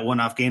 oh, yeah, that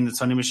one-off game that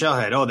Sony Michel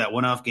had. Oh, that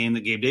one-off game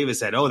that Gabe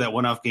Davis had. Oh, that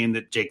one-off game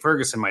that Jake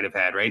Ferguson might have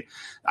had, right?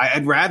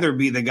 I'd rather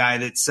be the guy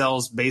that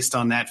sells based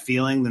on that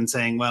feeling than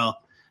saying,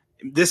 well,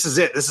 this is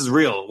it. This is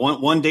real.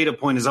 One data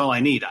point is all I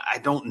need. I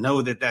don't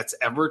know that that's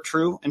ever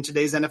true in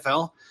today's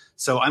NFL.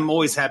 So I'm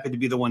always happy to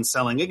be the one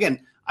selling.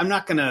 Again, I'm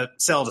not going to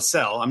sell to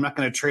sell. I'm not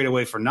going to trade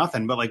away for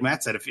nothing. But like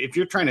Matt said, if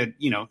you're trying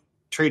to,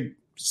 trade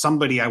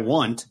somebody I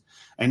want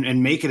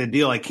and make it a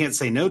deal I can't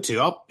say no to,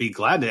 I'll be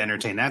glad to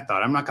entertain that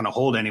thought. I'm not going to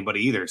hold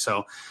anybody either.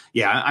 So,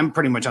 yeah, I'm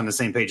pretty much on the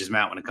same page as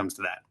Matt when it comes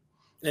to that.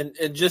 And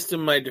just in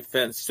my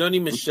defense, Sony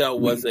Michel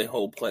was a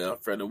whole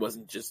playoff run. It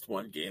wasn't just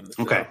one game.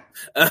 Okay.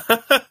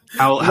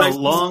 how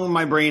long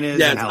my brain is.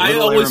 Yes, and how I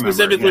little always I remember.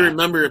 specifically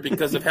remember it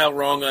because of how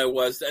wrong I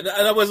was. And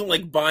I wasn't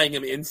like buying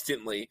him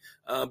instantly.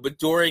 But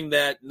during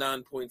that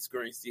non-point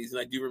scoring season,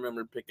 I do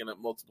remember picking up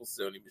multiple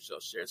Sony Michel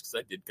shares because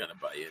I did kind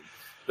of buy in.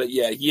 But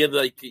yeah, he had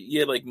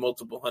like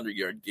multiple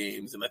 100-yard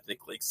games and I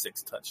think like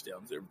 6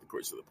 touchdowns over the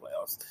course of the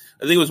playoffs.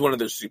 I think it was one of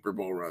their Super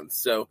Bowl runs.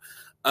 So,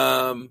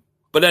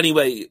 but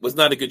anyway, it was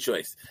not a good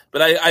choice.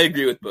 But I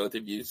agree with both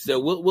of you. So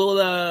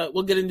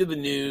we'll get into the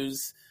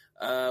news.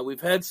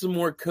 We've had some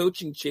more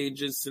coaching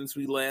changes since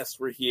we last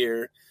were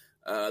here.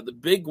 The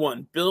big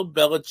one, Bill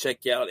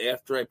Belichick out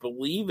after I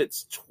believe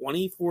it's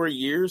 24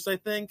 years, I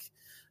think.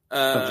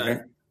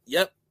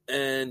 Yep.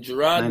 And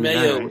Gerard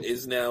Mayo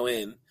is now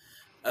in.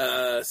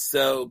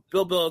 So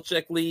Bill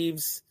Belichick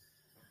leaves.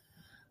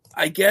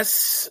 I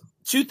guess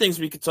 2 things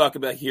we could talk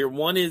about here.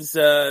 One is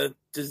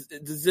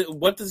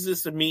what does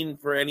this mean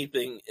for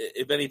anything,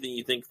 if anything,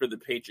 you think for the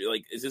Patriots?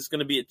 Like, is this going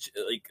to be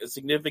a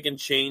significant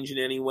change in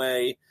any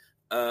way?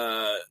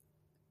 I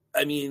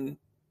mean,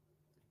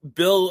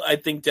 Bill, I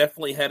think,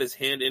 definitely had his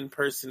hand in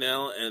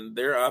personnel, and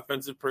their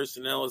offensive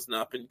personnel has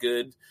not been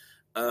good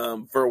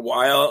for a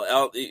while.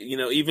 Out,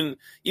 even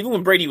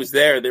when Brady was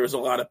there was a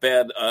lot of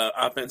bad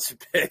offensive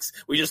picks.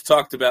 We just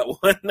talked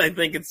about one, I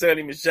think, it's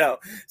Sony Michel.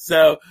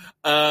 So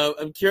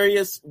I'm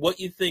curious what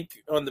you think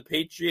on the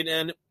Patriot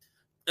end,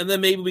 and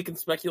then maybe we can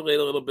speculate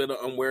a little bit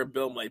on where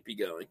Bill might be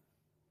going.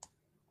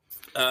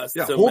 I was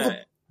going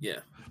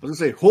to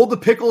say, hold the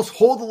pickles,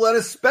 hold the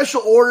lettuce,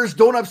 special orders,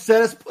 don't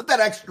upset us, put that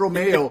extra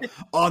mayo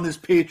on this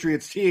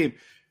Patriots team.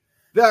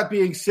 That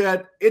being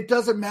said, it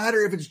doesn't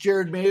matter if it's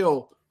Jared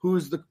Mayo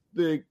who's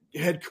the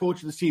head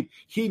coach of this team.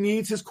 He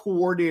needs his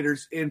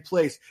coordinators in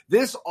place.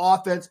 This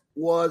offense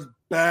was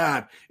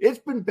bad. It's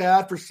been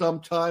bad for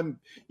some time.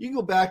 You can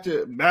go back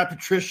to Matt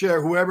Patricia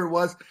or whoever it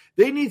was.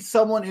 They need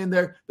someone in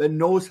there that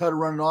knows how to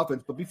run an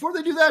offense. But before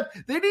they do that,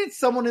 they need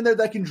someone in there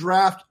that can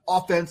draft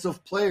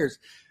offensive players.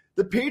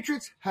 The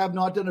Patriots have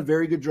not done a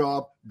very good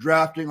job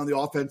drafting on the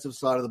offensive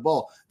side of the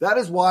ball. That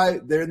is why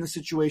they're in the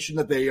situation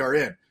that they are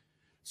in.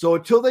 So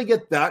until they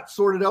get that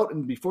sorted out,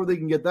 and before they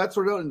can get that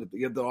sorted out, and they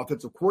get the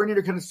offensive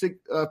coordinator kind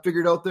of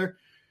figured out there,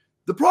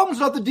 the problem is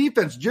not the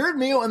defense. Jared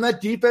Mayo and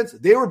that defense,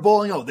 they were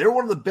balling out. They were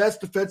one of the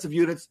best defensive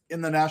units in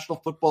the National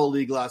Football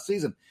League last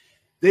season.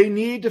 They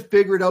need to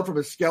figure it out from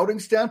a scouting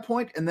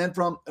standpoint and then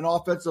from an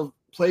offensive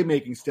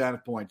playmaking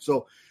standpoint.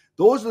 So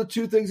those are the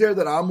 2 things there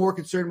that I'm more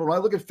concerned about. When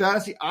I look at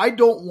fantasy, I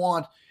don't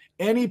want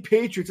any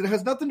Patriots. And it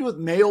has nothing to do with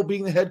Mayo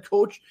being the head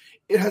coach.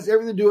 It has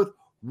everything to do with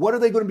what are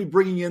they going to be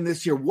bringing in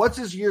this year? What's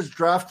this year's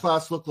draft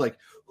class look like?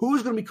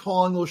 Who's going to be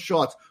calling those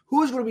shots?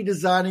 Who's going to be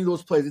designing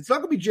those plays? It's not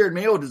going to be Jared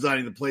Mayo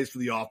designing the plays for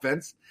the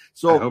offense.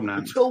 So I hope not.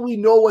 Until we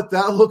know what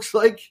that looks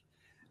like,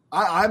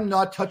 I'm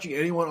not touching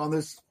anyone on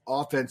this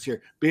offense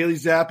here. Bailey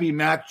Zappi,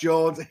 Mac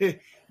Jones.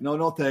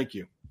 No, thank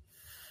you.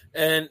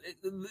 And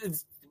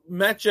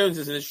Matt Jones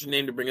is an interesting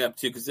name to bring up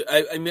too, because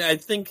I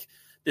think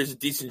there's a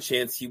decent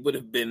chance he would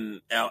have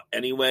been out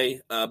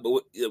anyway.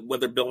 But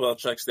whether Bill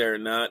Belichick's there or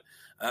not,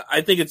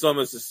 I think it's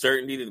almost a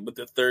certainty that with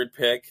the third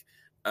pick,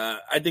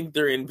 I think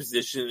they're in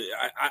position.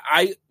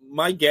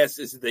 My guess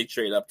is that they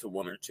trade up to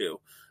 1 or 2,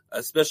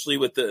 especially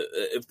with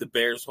if the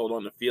Bears hold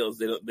on to Fields,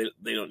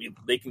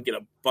 they can get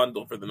a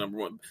bundle for the number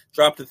 1.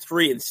 Drop to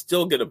 3 and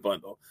still get a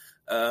bundle.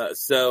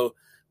 So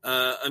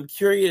I'm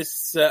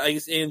curious. I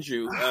guess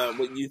Andrew,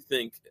 what you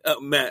think?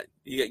 Matt,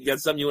 you got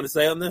something you want to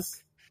say on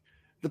this?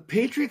 The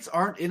Patriots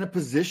aren't in a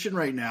position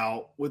right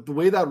now with the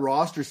way that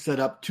roster's set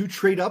up to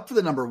trade up for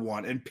the number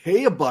 1 and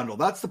pay a bundle.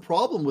 That's the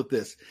problem with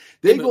this.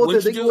 They go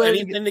there. They do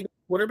anything to get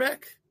a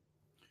quarterback.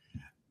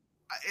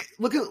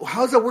 Look at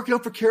how's that working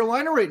out for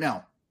Carolina right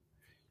now.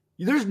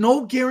 There's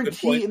no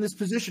guarantee in this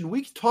position.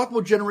 We talk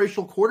about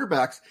generational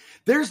quarterbacks.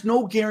 There's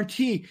no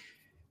guarantee.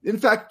 In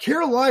fact,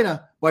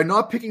 Carolina, by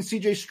not picking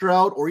C.J.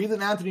 Stroud or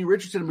even Anthony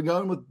Richardson and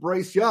going with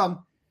Bryce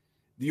Young,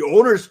 the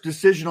owner's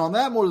decision on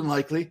that more than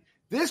likely,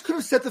 this could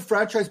have set the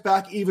franchise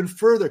back even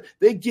further.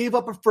 They gave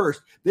up a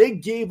first. They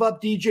gave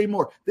up DJ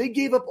Moore. They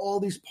gave up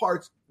all these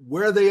parts.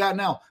 Where are they at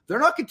now? They're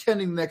not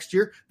contending next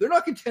year. They're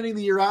not contending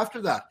the year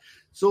after that.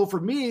 So for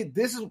me,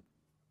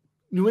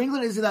 New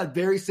England is in that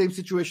very same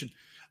situation.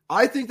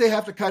 I think they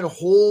have to kind of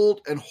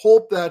hold and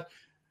hope that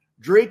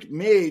Drake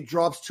May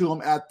drops to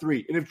him at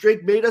 3. And if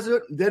Drake May does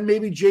it, then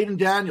maybe Jaden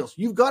Daniels.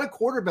 You've got a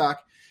quarterback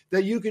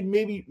that you can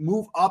maybe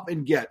move up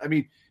and get. I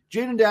mean,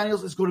 Jaden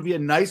Daniels is going to be a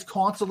nice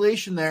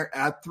consolation there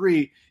at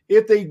 3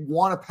 if they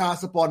want to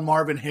pass up on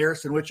Marvin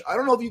Harrison, which I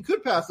don't know if you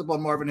could pass up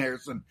on Marvin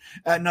Harrison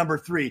at number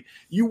 3.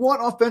 You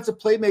want offensive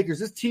playmakers.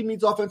 This team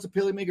needs offensive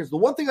playmakers. The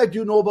one thing I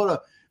do know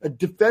about a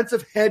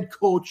defensive head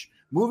coach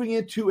moving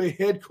into a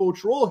head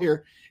coach role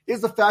here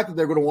is the fact that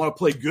they're going to want to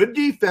play good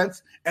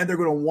defense and they're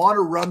going to want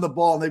to run the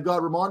ball. And they've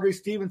got Ramondre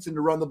Stevenson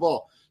to run the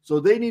ball. So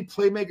they need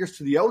playmakers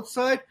to the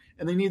outside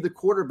and they need the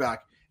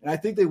quarterback. And I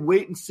think they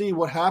wait and see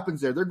what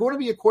happens there. They're going to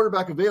be a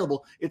quarterback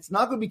available. It's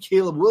not going to be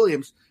Caleb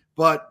Williams,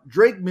 but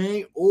Drake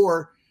May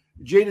or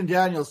Jaden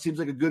Daniels seems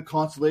like a good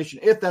consolation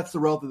if that's the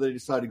route that they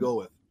decide to go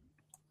with.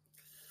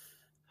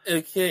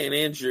 Okay, and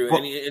Andrew,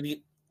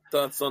 any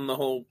thoughts on the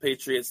whole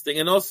Patriots thing?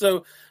 And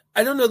also,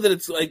 I don't know that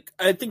it's like,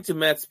 I think to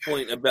Matt's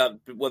point about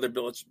whether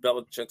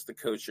Belichick's the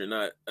coach or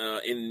not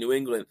in New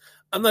England,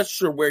 I'm not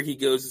sure where he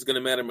goes is going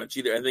to matter much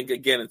either. I think,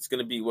 again, it's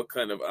going to be what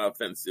kind of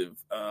offensive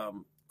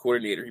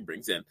coordinator he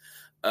brings in.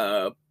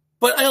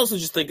 But I also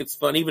just think it's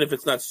fun, even if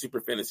it's not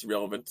super fantasy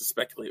relevant, to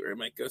speculate where it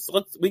might go.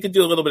 So we could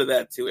do a little bit of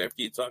that too after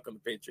you talk on the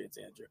Patriots,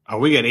 Andrew. Oh,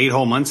 we got 8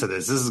 whole months of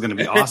this. This is going to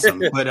be awesome.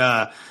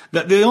 But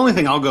the only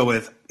thing I'll go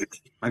with,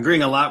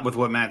 agreeing a lot with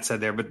what Matt said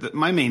there, but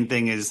my main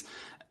thing is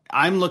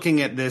I'm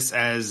looking at this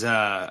as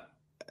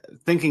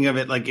thinking of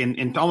it like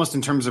in almost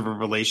in terms of a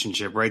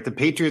relationship, right? The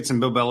Patriots and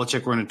Bill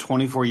Belichick were in a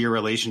 24-year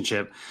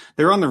relationship.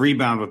 They're on the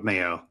rebound with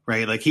Mayo,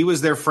 right? Like he was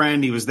their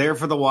friend. He was there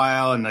for the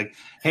while. And like,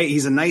 hey,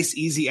 he's a nice,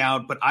 easy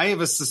out. But I have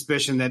a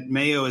suspicion that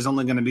Mayo is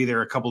only going to be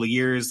there a couple of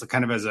years,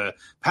 kind of as a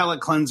palate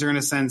cleanser in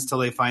a sense, till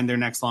they find their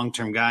next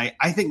long-term guy.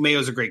 I think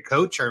Mayo's a great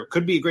coach, or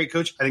could be a great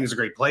coach. I think he's a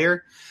great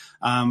player.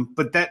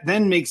 But that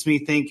then makes me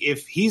think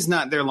if he's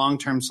not their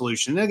long-term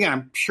solution, and again,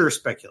 I'm pure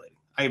speculating.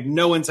 I have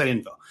no inside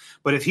info.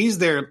 But if he's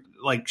their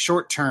like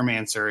short-term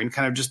answer and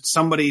kind of just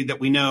somebody that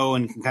we know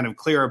and can kind of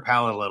clear our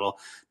palate a little,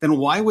 then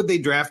why would they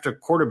draft a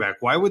quarterback?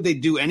 Why would they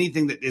do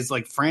anything that is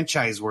like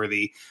franchise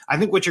worthy? I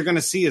think what you're going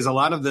to see is a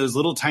lot of those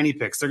little tiny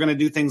picks. They're going to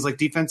do things like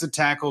defensive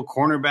tackle,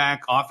 cornerback,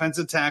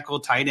 offensive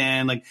tackle, tight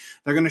end. Like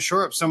they're going to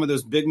shore up some of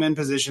those big men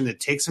position that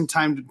take some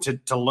time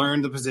to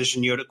learn the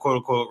position, quote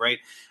unquote, right?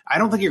 I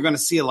don't think you're going to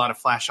see a lot of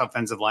flash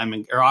offensive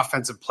linemen or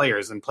offensive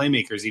players and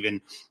playmakers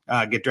even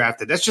get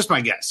drafted. That's just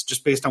my guess,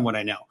 just based on what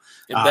I know.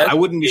 I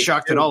wouldn't be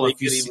shocked at all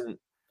if you see.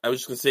 I was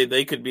just going to say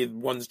they could be the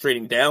ones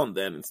trading down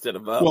then instead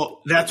of up.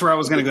 Well, that's where I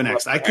was going to go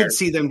next. I could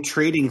see them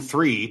trading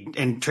 3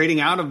 and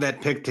trading out of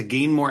that pick to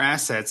gain more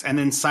assets and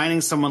then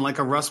signing someone like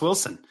a Russ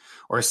Wilson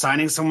or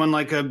signing someone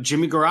like a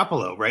Jimmy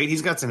Garoppolo, right?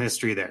 He's got some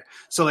history there.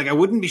 So like I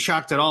wouldn't be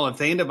shocked at all if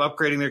they end up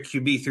upgrading their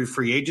QB through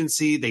free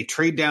agency, they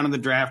trade down in the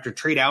draft or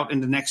trade out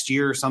into next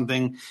year or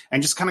something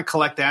and just kind of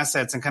collect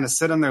assets and kind of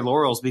sit on their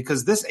laurels,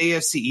 because this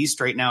AFC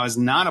East right now is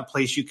not a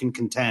place you can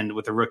contend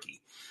with a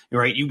rookie.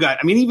 Right, you got,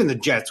 I mean, even the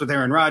Jets with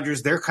Aaron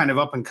Rodgers, they're kind of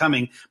up and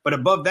coming. But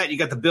above that, you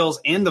got the Bills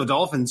and the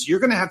Dolphins. You're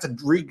going to have to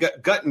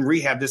gut and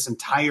rehab this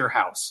entire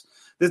house.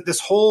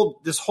 This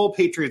whole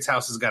Patriots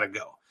house has got to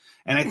go.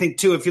 And I think,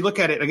 too, if you look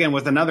at it, again,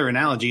 with another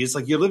analogy, it's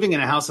like you're living in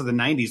a house of the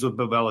 90s with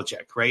Bill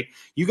Belichick, right?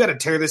 You got to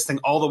tear this thing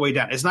all the way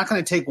down. It's not going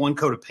to take one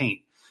coat of paint.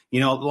 You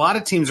know, a lot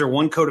of teams are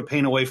one coat of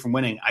paint away from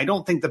winning. I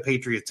don't think the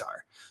Patriots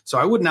are. So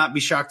I would not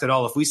be shocked at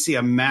all if we see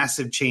a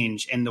massive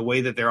change in the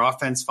way that their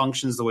offense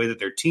functions, the way that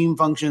their team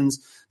functions,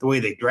 the way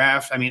they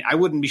draft. I mean, I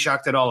wouldn't be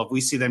shocked at all if we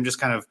see them just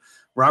kind of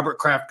Robert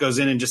Kraft goes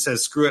in and just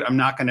says, screw it, I'm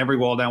knocking every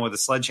wall down with a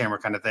sledgehammer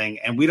kind of thing.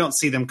 And we don't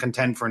see them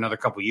contend for another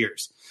couple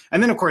years.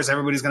 And then, of course,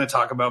 everybody's going to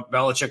talk about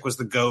Belichick was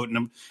the GOAT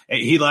and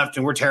he left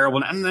and we're terrible.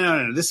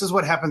 No. This is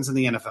what happens in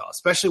the NFL,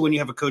 especially when you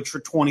have a coach for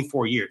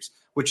 24 years,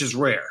 which is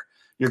rare.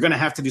 You're going to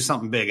have to do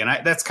something big. And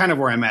that's kind of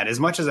where I'm at. As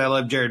much as I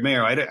love Jared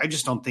Mayo, I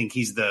just don't think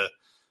he's the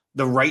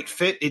right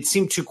fit. It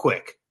seemed too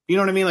quick. You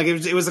know what I mean? Like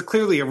it was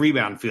clearly a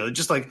rebound field. It's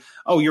just like,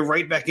 oh, you're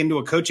right back into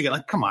a coach again.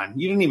 Like, come on,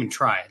 you didn't even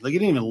try. Like you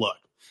didn't even look.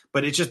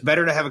 But it's just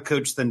better to have a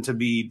coach than to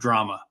be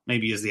drama,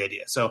 maybe is the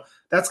idea. So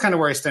that's kind of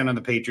where I stand on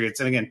the Patriots.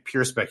 And again,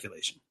 pure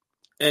speculation.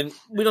 And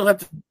we don't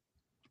have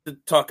to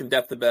talk in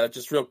depth about it.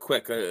 Just real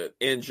quick,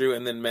 Andrew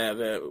and then Matt,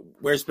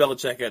 where's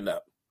Belichick end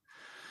up?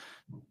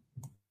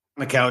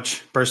 On the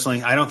couch,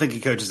 personally. I don't think he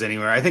coaches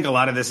anywhere. I think a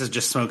lot of this is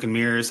just smoke and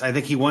mirrors. I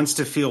think he wants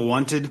to feel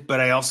wanted, but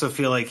I also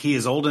feel like he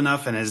is old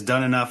enough and has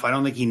done enough. I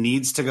don't think he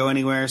needs to go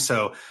anywhere.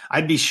 So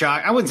I'd be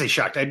shocked. I wouldn't say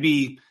shocked. I'd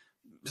be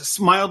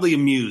mildly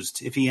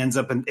amused if he ends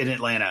up in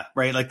Atlanta,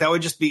 right? Like that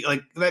would just be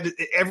like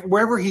that.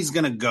 Wherever he's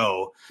going to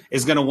go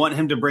is going to want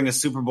him to bring a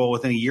Super Bowl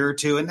within a year or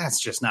two. And that's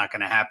just not going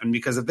to happen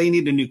because if they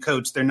need a new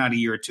coach, they're not a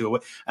year or two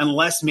away,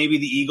 unless maybe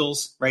the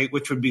Eagles, right?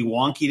 Which would be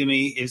wonky to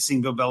me is seeing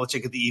Bill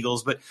Belichick at the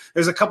Eagles. But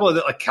there's a couple of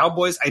like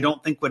Cowboys I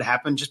don't think would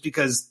happen just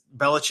because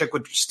Belichick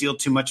would steal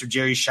too much of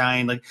Jerry's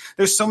shine. Like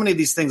there's so many of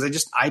these things.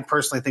 I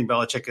personally think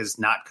Belichick is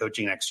not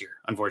coaching next year,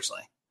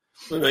 unfortunately.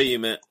 What about you,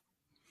 Matt?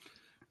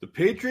 The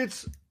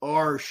Patriots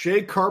are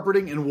shag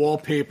carpeting and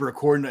wallpaper,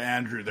 according to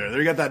Andrew there.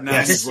 They got that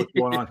nice look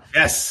going on.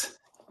 Yes.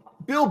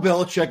 Bill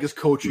Belichick is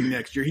coaching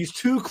next year. He's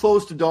too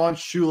close to Don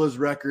Shula's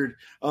record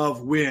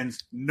of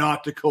wins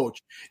not to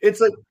coach.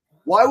 It's like,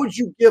 why would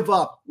you give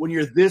up when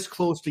you're this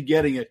close to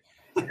getting it?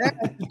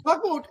 And you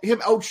talk about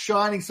him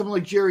outshining someone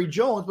like Jerry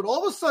Jones, but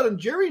all of a sudden,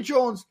 Jerry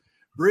Jones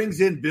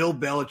brings in Bill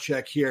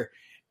Belichick here,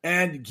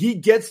 and he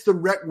gets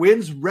the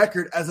wins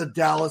record as a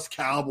Dallas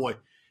Cowboy.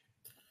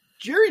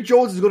 Jerry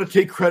Jones is going to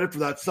take credit for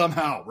that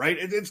somehow, right?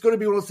 It's going to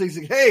be one of those things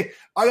like, hey,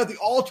 I got the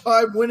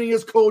all-time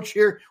winningest coach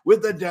here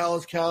with the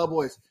Dallas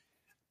Cowboys.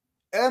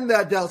 And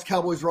that Dallas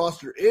Cowboys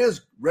roster is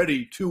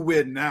ready to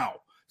win now.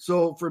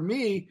 So for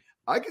me,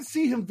 I can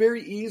see him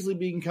very easily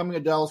becoming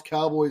a Dallas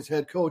Cowboys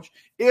head coach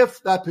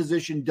if that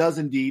position does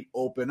indeed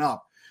open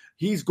up.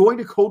 He's going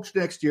to coach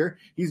next year.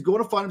 He's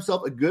going to find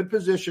himself a good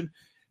position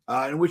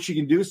in which he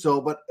can do so.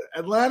 But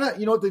Atlanta,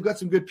 you know what? They've got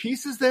some good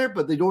pieces there,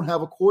 but they don't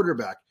have a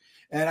quarterback.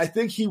 And I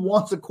think he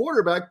wants a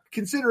quarterback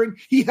considering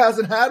he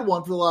hasn't had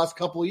one for the last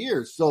couple of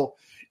years. So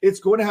it's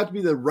going to have to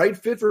be the right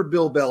fit for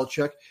Bill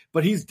Belichick,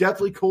 but he's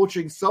definitely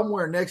coaching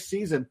somewhere next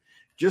season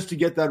just to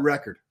get that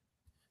record.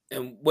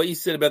 And what you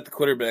said about the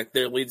quarterback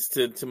there leads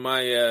to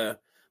my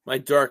my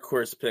dark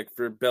horse pick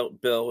for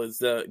Bill is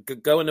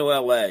going to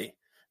L.A.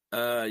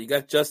 You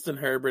got Justin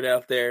Herbert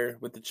out there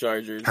with the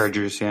Chargers.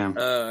 Yeah.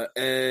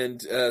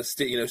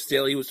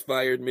 Staley was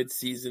fired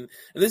midseason.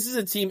 And this is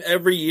a team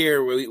every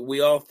year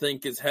we all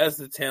think has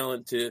the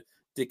talent to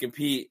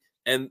compete,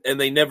 and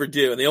they never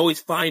do. And they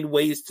always find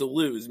ways to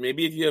lose.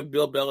 Maybe if you have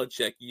Bill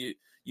Belichick, you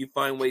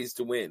find ways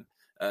to win.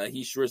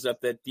 He shores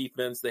up that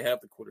defense. They have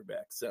the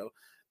quarterback. So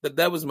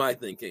that was my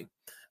thinking.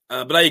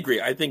 But I agree.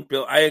 I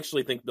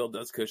actually think Bill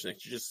does coach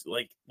next year. Just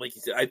like you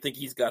said, I think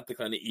he's got the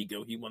kind of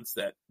ego. He wants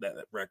that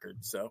record.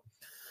 So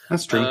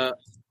that's true.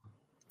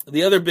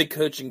 The other big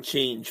coaching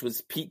change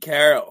was Pete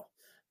Carroll.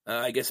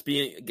 I guess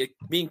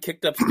being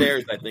kicked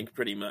upstairs, I think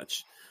pretty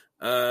much.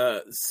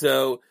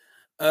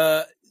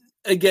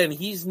 Again,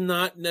 he's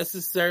not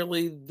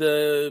necessarily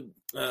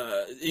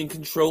in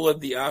control of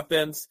the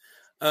offense.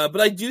 But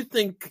I do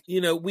think,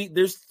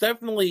 there's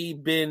definitely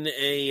been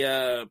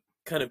a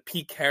kind of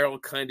Pete Carroll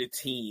kind of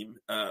team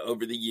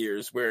over the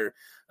years where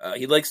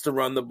he likes to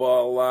run the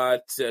ball a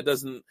lot,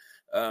 doesn't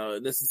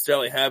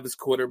necessarily have his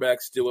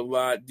quarterbacks do a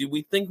lot. Do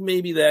we think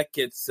maybe that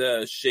gets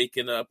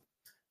shaken up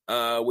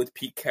with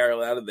Pete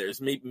Carroll out of there?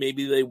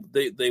 Maybe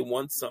they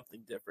want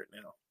something different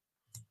now.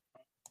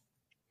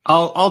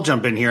 I'll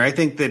jump in here. I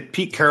think that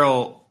Pete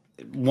Carroll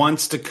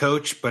wants to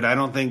coach, but I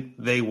don't think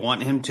they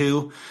want him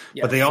to.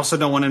 Yes. But they also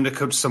don't want him to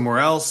coach somewhere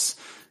else.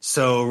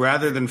 So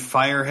rather than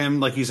fire him,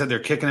 like you said, they're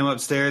kicking him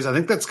upstairs. I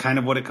think that's kind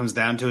of what it comes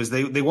down to is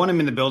they want him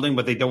in the building,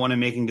 but they don't want him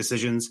making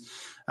decisions.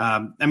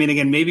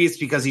 Again, maybe it's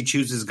because he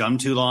chews his gum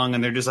too long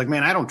and they're just like,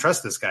 man, I don't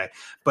trust this guy.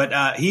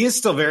 But he is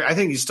still I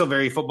think he's still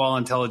very football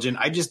intelligent.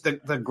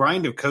 The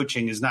grind of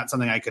coaching is not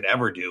something I could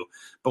ever do.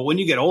 But when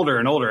you get older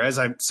and older,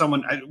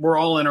 we're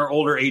all in our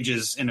older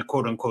ages in a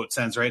quote unquote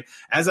sense, right?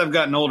 As I've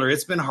gotten older,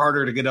 it's been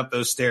harder to get up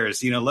those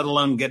stairs, let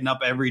alone getting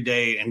up every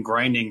day and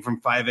grinding from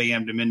 5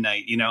 a.m. to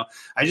midnight.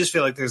 I just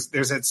feel like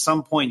there's at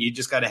some point you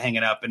just got to hang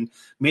it up. And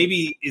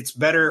maybe it's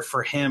better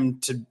for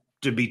him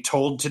to be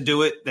told to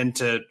do it than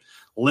to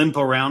limp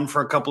around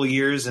for a couple of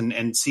years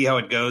and see how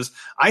it goes.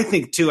 I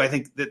think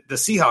that the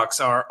Seahawks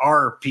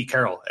are Pete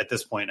Carroll at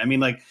this point.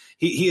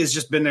 He has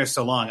just been there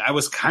so long. I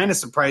was kind of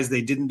surprised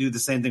they didn't do the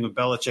same thing with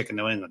Belichick in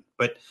New England.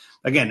 But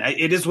again,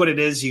 it is what it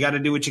is. You got to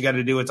do what you got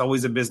to do. It's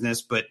always a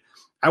business. But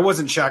I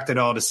wasn't shocked at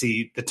all to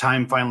see the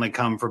time finally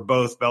come for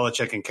both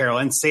Belichick and Carroll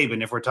and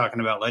Saban, if we're talking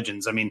about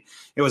legends. I mean,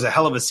 it was a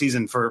hell of a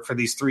season for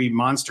these three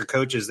monster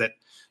coaches that,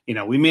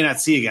 we may not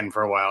see again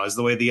for a while. As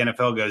the way the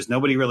NFL goes,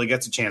 nobody really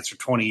gets a chance for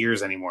 20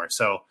 years anymore.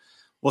 So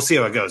we'll see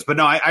how it goes. But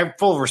no, I have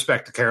full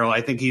respect to Carroll.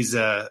 I think he's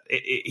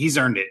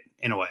earned it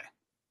in a way.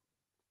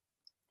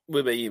 What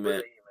about you,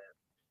 Matt?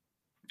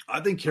 I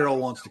think Carroll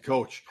wants to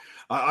coach.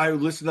 I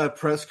listened to that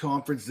press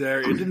conference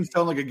there. It didn't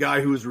sound like a guy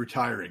who was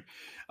retiring.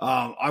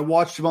 I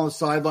watched him on the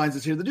sidelines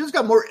this year. The dude's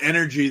got more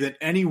energy than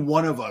any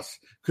one of us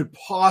could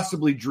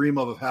possibly dream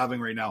of having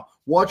right now.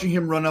 Watching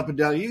him run up and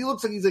down, he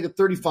looks like he's like a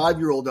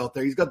 35-year-old out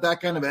there. He's got that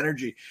kind of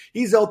energy.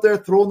 He's out there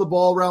throwing the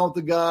ball around with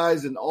the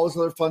guys and all this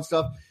other fun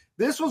stuff.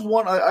 This was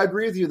one, I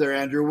agree with you there,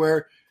 Andrew,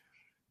 where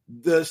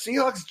the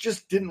Seahawks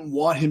just didn't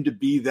want him to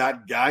be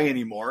that guy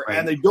anymore, right.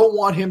 And they don't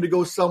want him to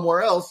go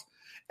somewhere else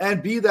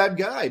and be that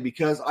guy,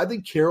 because I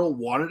think Carroll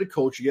wanted to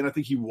coach again. I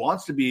think he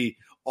wants to be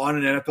on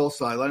an NFL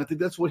sideline. I think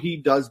that's what he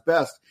does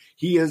best.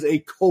 He is a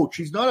coach.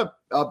 He's not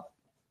a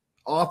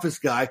office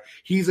guy.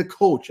 He's a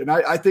coach. And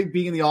I think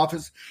being in the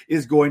office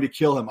is going to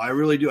kill him. I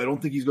really do. I don't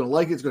think he's going to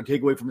like it. It's going to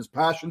take away from his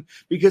passion,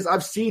 because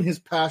I've seen his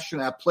passion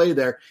at play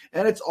there,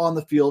 and it's on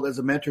the field as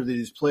a mentor to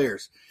these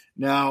players.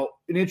 Now,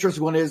 an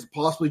interesting one is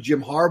possibly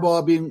Jim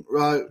Harbaugh being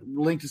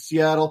linked to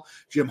Seattle,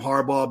 Jim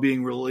Harbaugh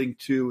being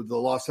linked to the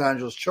Los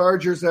Angeles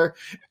Chargers there.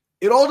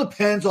 It all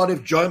depends on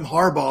if Jim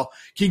Harbaugh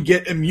can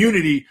get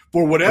immunity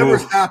for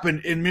whatever's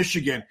happened in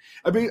Michigan.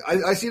 I mean,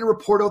 I seen a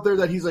report out there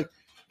that he's like,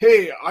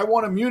 hey, I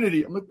want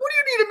immunity. I'm like, what do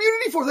you need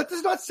immunity for? That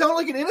does not sound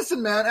like an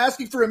innocent man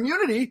asking for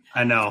immunity.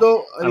 I know.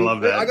 So, I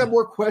love that. I got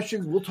more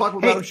questions. We'll talk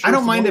about it. I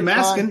don't mind him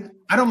asking.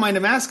 I don't mind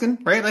him asking,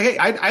 right? Like, hey,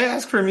 I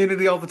ask for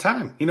immunity all the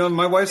time.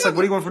 My wife's like,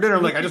 what do you want for dinner?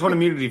 I'm like, I just want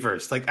immunity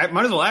first. Like, I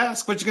might as well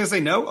ask. What, you going to say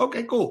no?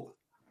 Okay, cool.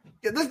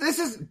 Yeah,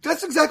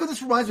 that's exactly what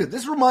this reminds me of.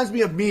 This reminds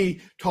me of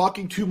me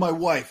talking to my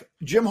wife,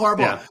 Jim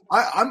Harbaugh.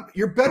 Yeah.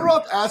 You're better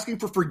off asking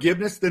for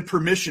forgiveness than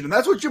permission, and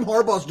that's what Jim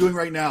Harbaugh's doing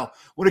right now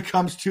when it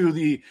comes to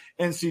the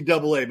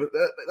NCAA. But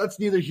that's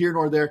neither here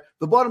nor there.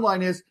 The bottom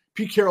line is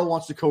Pete Carroll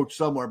wants to coach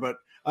somewhere, but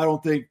I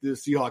don't think the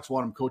Seahawks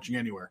want him coaching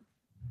anywhere.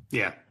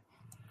 Yeah,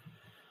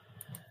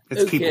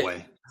 it's keep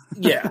away.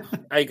 Yeah,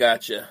 I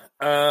gotcha.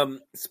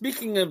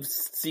 Speaking of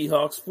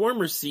Seahawks,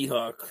 former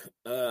Seahawk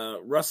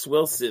Russ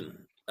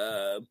Wilson.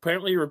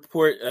 Apparently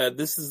report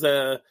this is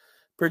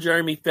per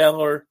Jeremy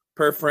Fowler,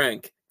 per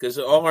Frank, because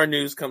all our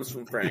news comes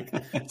from Frank.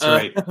 That's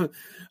right.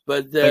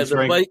 But Thanks,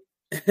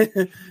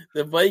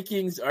 the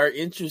Vikings are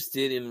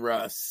interested in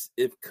Russ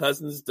if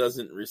Cousins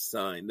doesn't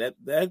resign.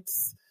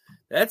 That's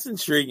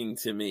intriguing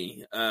to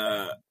me.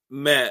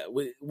 Matt,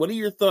 what are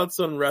your thoughts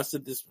on Russ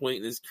at this point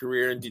in his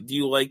career, and do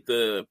you like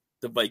the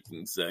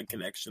Vikings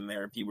connection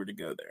there if he were to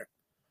go there?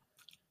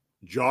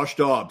 Josh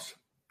Dobbs,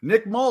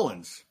 Nick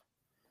Mullins,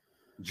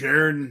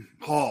 Jaron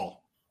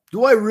Hall.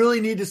 Do I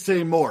really need to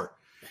say more?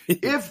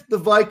 If the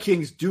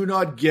Vikings do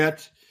not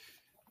get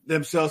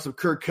themselves some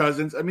Kirk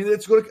Cousins, I mean,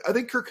 I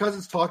think Kirk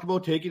Cousins talked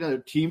about taking a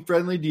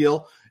team-friendly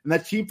deal, and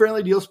that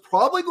team-friendly deal is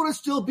probably going to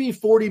still be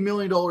 $40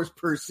 million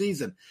per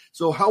season.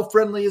 So how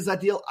friendly is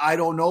that deal? I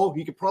don't know.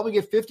 He could probably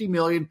get $50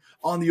 million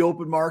on the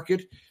open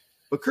market.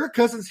 But Kirk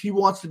Cousins, he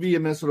wants to be a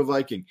Minnesota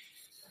Viking.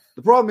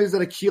 The problem is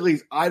that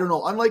Achilles, I don't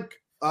know. Unlike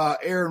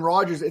Aaron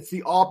Rodgers, it's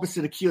the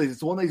opposite Achilles.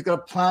 It's the one that he's got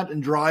to plant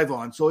and drive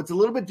on. So it's a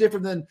little bit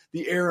different than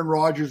the Aaron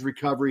Rodgers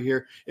recovery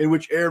here, in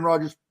which Aaron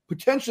Rodgers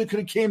potentially could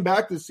have came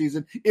back this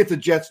season if the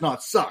Jets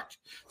not sucked.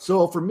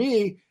 So for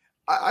me,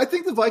 I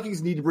think the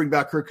Vikings need to bring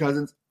back Kirk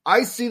Cousins.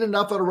 I've seen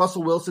enough out of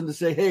Russell Wilson to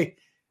say, hey,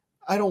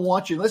 I don't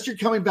want you. Unless you're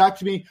coming back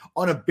to me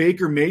on a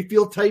Baker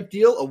Mayfield type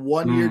deal, a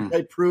 1 year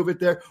type prove it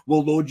there.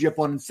 We'll load you up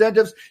on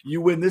incentives.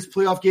 You win this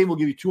playoff game, we'll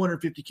give you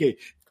 $250K.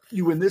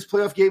 You win this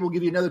playoff game, we'll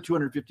give you another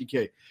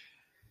 $250K.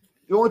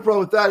 The only problem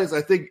with that is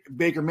I think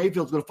Baker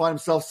Mayfield's going to find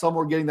himself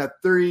somewhere getting that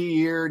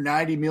 30-year,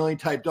 $90 million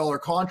type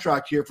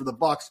contract here for the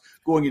Bucs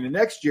going into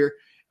next year.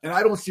 And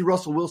I don't see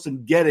Russell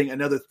Wilson getting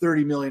another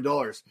 $30 million.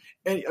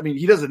 And I mean,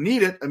 he doesn't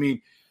need it. I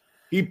mean,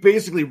 he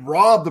basically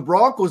robbed the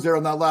Broncos there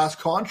on that last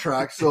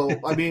contract. So,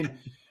 I mean,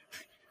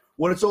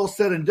 when it's all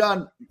said and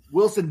done,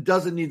 Wilson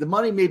doesn't need the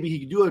money. Maybe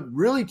he could do a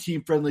really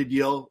team-friendly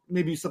deal,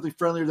 maybe something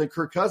friendlier than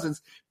Kirk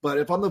Cousins. But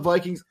if I'm the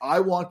Vikings, I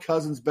want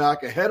Cousins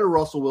back ahead of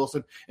Russell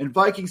Wilson. And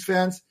Vikings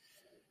fans,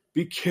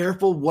 be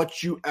careful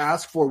what you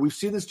ask for. We've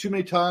seen this too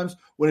many times.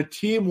 When a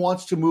team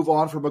wants to move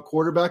on from a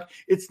quarterback,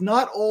 it's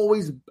not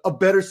always a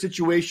better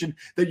situation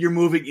that you're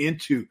moving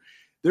into.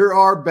 There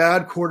are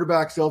bad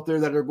quarterbacks out there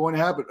that are going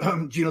to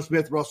happen. Geno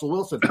Smith, Russell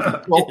Wilson.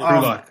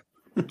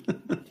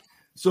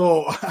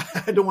 So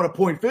I don't want to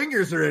point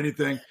fingers or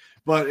anything,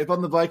 but if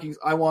I'm the Vikings,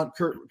 I want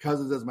Kirk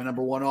Cousins as my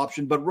number one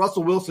option. But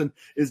Russell Wilson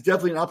is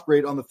definitely an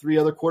upgrade on the three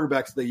other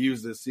quarterbacks they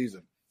use this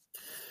season.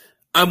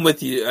 I'm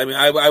with you. I mean,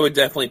 I would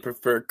definitely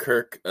prefer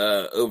Kirk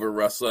over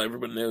Russell.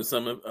 Everyone knows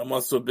I'm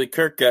also a big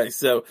Kirk guy.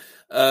 So,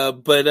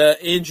 but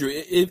Andrew,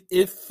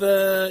 if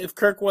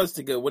Kirk was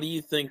to go, what do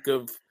you think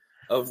of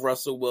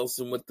Russell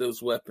Wilson with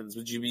those weapons?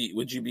 Would you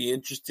be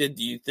interested?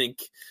 Do you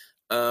think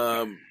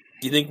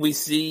we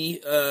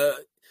see?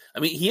 I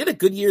mean, he had a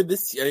good year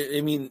this year.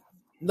 I mean,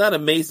 not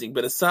amazing,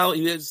 but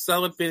he had a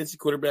solid fantasy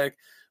quarterback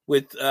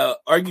with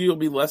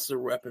arguably lesser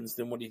weapons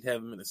than what he'd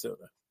have in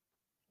Minnesota.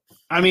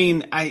 I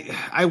mean,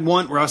 I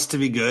want Russ to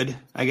be good,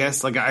 I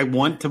guess. Like, I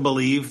want to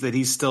believe that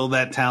he's still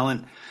that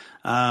talent.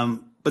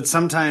 But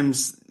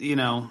sometimes,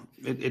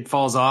 it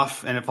falls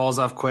off, and it falls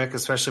off quick,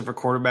 especially for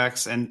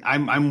quarterbacks. And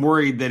I'm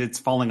worried that it's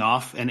falling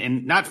off,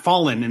 and not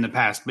fallen in the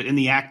past, but in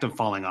the act of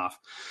falling off.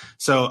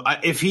 So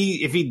if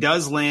he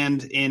does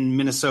land in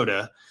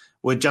Minnesota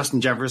with Justin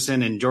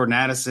Jefferson and Jordan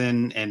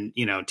Addison and,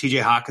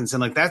 TJ Hawkinson,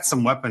 like, that's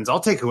some weapons. I'll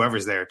take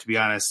whoever's there, to be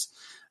honest.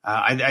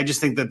 I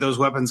just think that those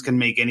weapons can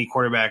make any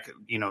quarterback,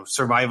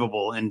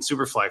 survivable in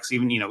Superflex.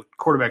 Even,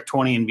 quarterback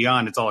 20 and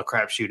beyond, it's all a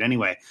crapshoot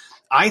anyway.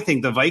 I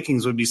think the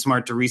Vikings would be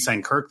smart to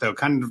re-sign Kirk, though,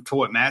 kind of to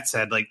what Matt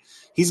said. Like,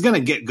 he's going to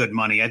get good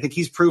money. I think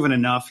he's proven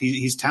enough.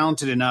 He's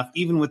talented enough,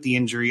 even with the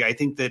injury. I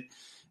think that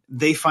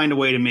they find a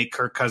way to make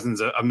Kirk Cousins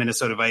a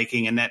Minnesota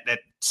Viking, and that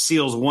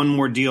seals one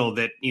more deal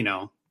that,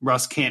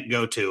 Russ can't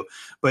go to.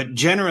 But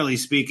generally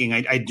speaking,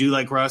 I do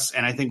like Russ,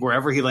 and I think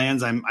wherever he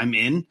lands, I'm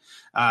in.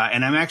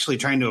 And I'm actually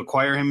trying to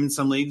acquire him in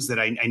some leagues that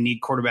I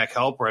need quarterback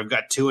help, where I've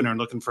got two and are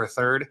looking for a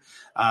third.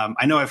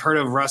 I know I've heard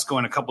of Russ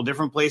going a couple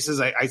different places.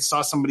 I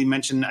saw somebody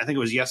mention, I think it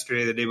was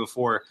yesterday, the day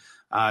before,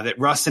 that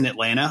Russ in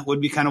Atlanta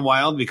would be kind of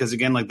wild because,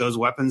 again, like, those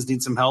weapons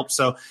need some help.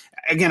 So,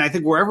 again, I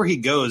think wherever he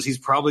goes, he's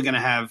probably going to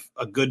have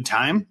a good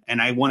time,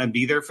 and I want to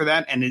be there for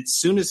that. And as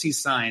soon as he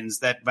signs,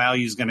 that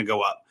value is going to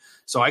go up.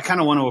 So I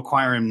kind of want to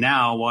acquire him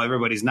now while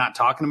everybody's not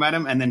talking about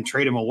him, and then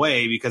trade him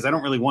away because I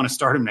don't really want to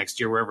start him next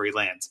year wherever he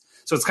lands.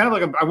 So it's kind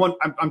of like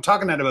I'm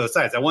talking out of both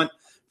sides. I want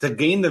to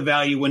gain the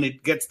value when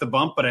it gets the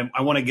bump, but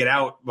I want to get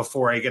out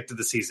before I get to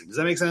the season. Does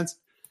that make sense?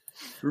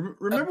 Remember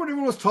when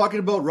everyone was talking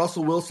about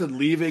Russell Wilson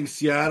leaving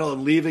Seattle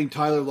and leaving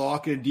Tyler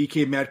Lockett and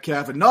DK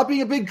Metcalf and not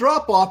being a big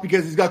drop-off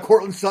because he's got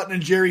Cortland Sutton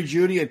and Jerry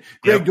Jeudy and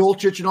Greg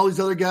Dulcich and all these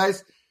other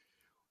guys?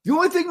 The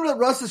only thing that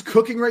Russ is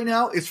cooking right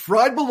now is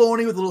fried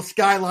bologna with a little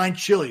Skyline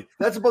chili.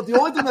 That's about the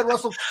only thing that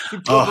Russell can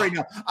cook right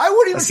now. I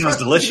wouldn't even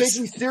trust him to make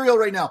me cereal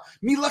right now.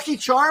 Me Lucky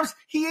Charms,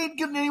 he ain't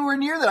getting anywhere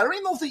near that. I don't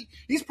even know if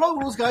he's probably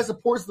one of those guys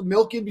that pours the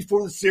milk in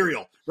before the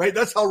cereal, right?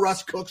 That's how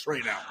Russ cooks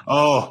right now.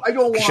 Oh, I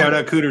don't want shout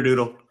out Cooter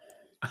Doodle.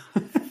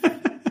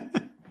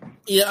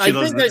 Yeah, she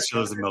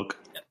loves the milk.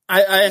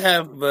 I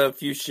have a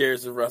few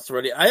shares of Russ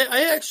already.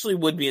 I actually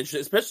would be interested,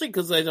 especially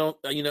because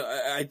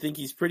I think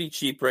he's pretty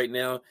cheap right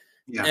now.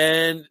 Yeah.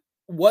 And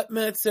what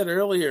Matt said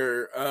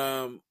earlier,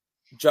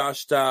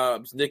 Josh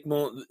Dobbs, Nick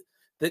Mullen,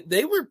 that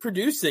they were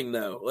producing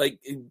though, like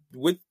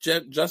with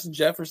Justin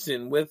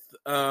Jefferson, with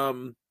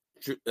Jordan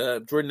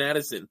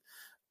Addison,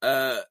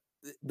 the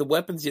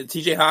weapons,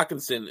 TJ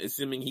Hawkinson,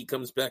 assuming he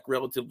comes back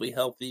relatively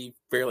healthy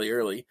fairly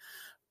early.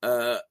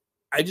 I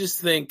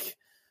just think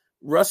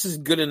Russ is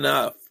good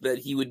enough that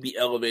he would be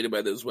elevated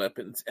by those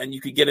weapons, and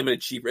you could get him at a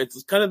cheap rate.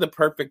 It's kind of the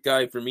perfect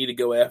guy for me to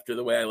go after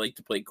the way I like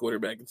to play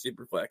quarterback in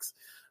Superflex.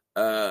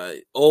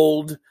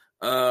 Old,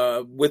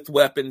 with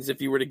weapons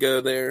if you were to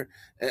go there.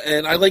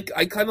 And I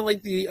kind of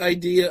like the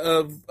idea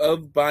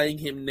of buying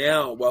him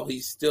now while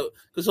he's still,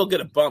 because he'll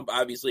get a bump,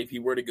 obviously, if he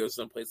were to go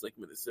someplace like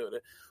Minnesota.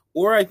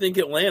 Or I think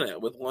Atlanta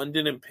with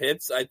London and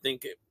Pitts. I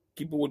think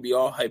people would be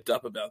all hyped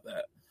up about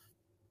that.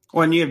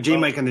 Well, and you have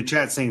J-Mike in the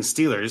chat saying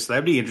Steelers.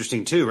 That'd be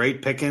interesting too,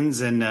 right?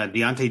 Pickens and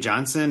Deontay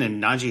Johnson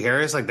and Najee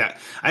Harris, like that.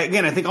 I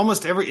think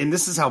almost every, and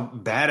this is how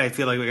bad I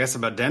feel like, I guess,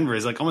 about Denver,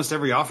 is like almost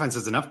every offense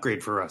is an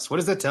upgrade for us. What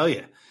does that tell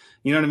you?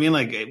 You know what I mean?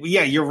 Like,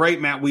 yeah, you're right,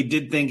 Matt. We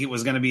did think it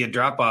was going to be a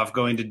drop-off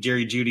going to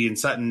Jerry Jeudy and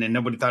Sutton, and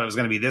nobody thought it was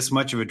going to be this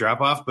much of a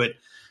drop-off, but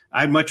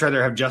I'd much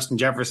rather have Justin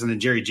Jefferson than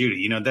Jerry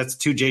Jeudy. That's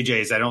two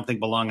JJs I don't think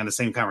belong in the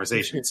same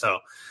conversation. So,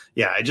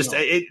 yeah,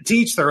 to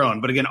each their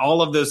own. But again,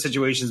 all of those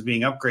situations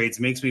being upgrades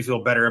makes me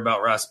feel better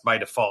about Russ by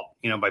default,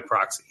 by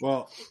proxy.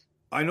 Well,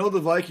 I know the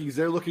Vikings,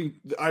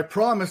 I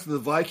promise the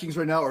Vikings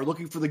right now are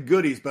looking for the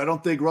goodies, but I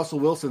don't think Russell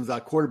Wilson's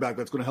that quarterback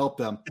that's going to help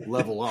them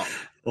level up.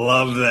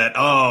 Love that.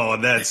 Oh,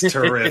 that's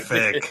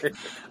terrific.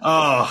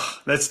 Oh,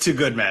 that's too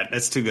good, Matt.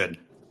 That's too good.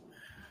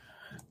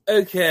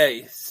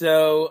 Okay,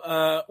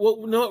 so,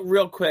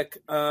 real quick,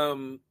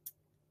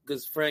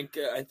 because Frank,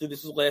 I think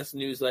this was the last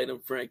news item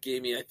Frank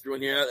gave me. I threw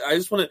in here. I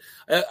just want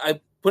to,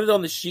 I put it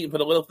on the sheet and put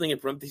a little thing in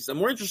parentheses. I'm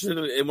more interested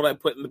in what I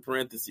put in the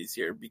parentheses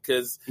here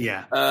because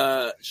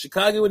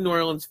Chicago and New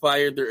Orleans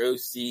fired their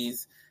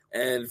OCs,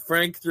 and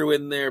Frank threw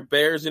in there,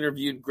 Bears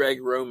interviewed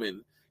Greg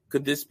Roman.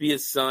 Could this be a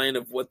sign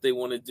of what they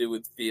want to do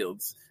with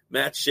Fields?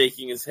 Matt's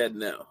shaking his head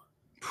no.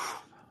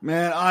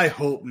 Man, I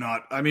hope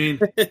not. I mean,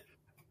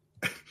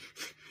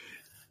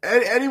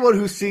 anyone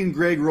who's seen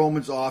Greg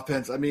Roman's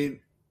offense, I mean,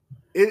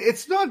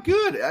 it's not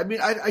good. I mean,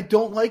 I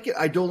don't like it.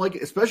 I don't like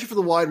it, especially for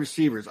the wide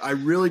receivers. I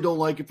really don't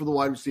like it for the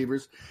wide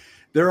receivers.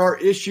 There are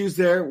issues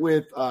there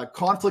with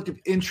conflict of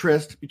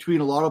interest between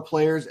a lot of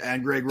players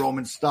and Greg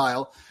Roman's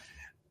style.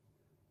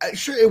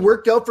 Sure, it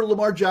worked out for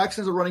Lamar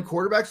Jackson as a running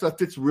quarterback, so that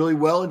fits really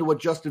well into what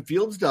Justin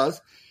Fields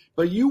does.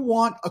 But you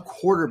want a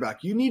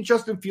quarterback. You need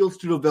Justin Fields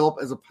to develop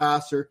as a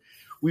passer.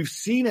 We've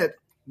seen it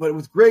But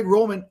with Greg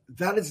Roman,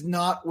 that is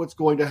not what's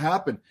going to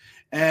happen.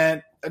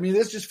 And, I mean,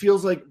 this just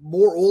feels like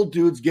more old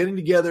dudes getting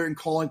together and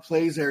calling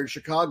plays there in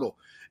Chicago.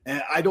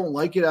 And I don't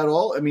like it at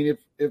all. I mean,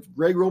 if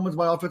Greg Roman's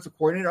my offensive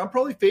coordinator, I'm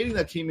probably fading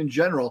that team in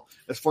general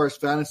as far as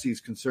fantasy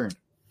is concerned.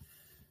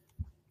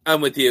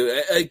 I'm with you.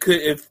 It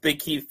could, if they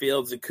keep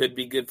Fields, it could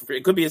be good for.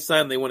 It could be a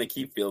sign they want to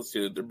keep Fields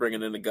too. They're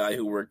bringing in a guy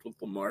who worked with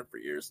Lamar for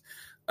years,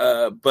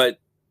 but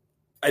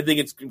I think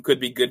it could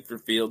be good for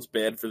Fields,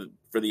 bad for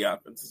the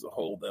offense as a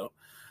whole, though.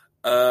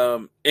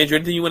 Andrew,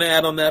 anything you want to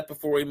add on that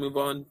before we move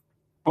on?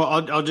 Well,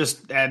 I'll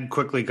just add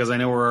quickly because I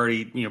know we're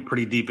already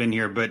pretty deep in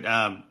here, but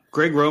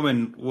Greg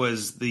Roman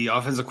was the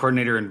offensive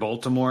coordinator in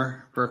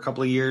Baltimore for a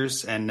couple of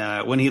years,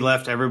 and when he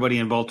left, everybody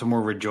in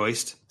Baltimore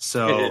rejoiced.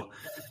 So.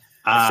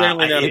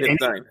 Certainly not a good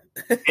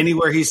sign.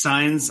 Anywhere he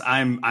signs,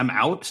 I'm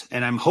out,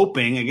 and I'm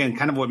hoping, again,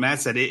 kind of what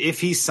Matt said,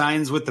 if he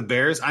signs with the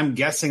Bears, I'm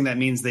guessing that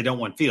means they don't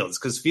want Fields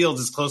because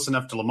Fields is close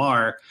enough to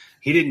Lamar.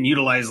 He didn't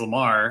utilize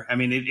Lamar. I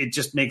mean, it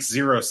just makes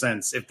zero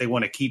sense if they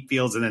want to keep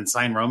Fields and then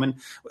sign Roman.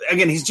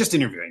 Again, he's just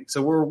interviewing,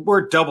 so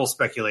we're double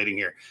speculating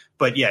here.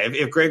 But yeah,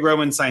 if Greg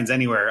Roman signs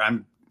anywhere,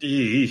 I'm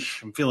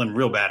feeling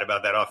real bad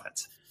about that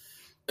offense.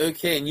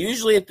 Okay, and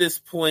usually at this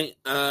point,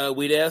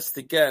 we'd ask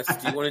the guest,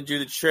 do you want to do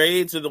the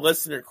trades or the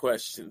listener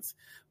questions?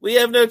 We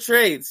have no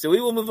trades, so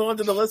we will move on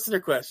to the listener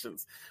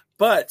questions.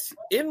 But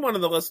in one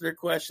of the listener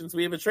questions,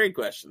 we have a trade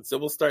question, so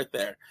we'll start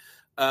there.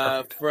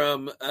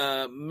 From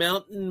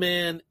Mountain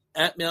Man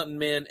at Mountain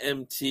Man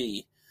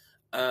MT.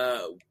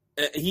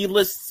 He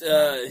lists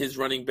his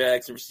running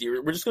backs and receivers.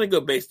 We're just going to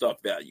go based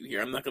off value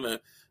here. I'm not going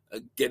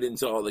to get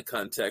into all the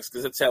context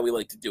because that's how we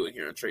like to do it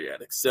here on Trade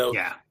Addicts. So,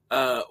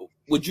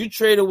 would you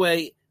trade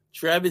away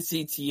Travis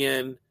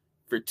Etienne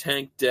for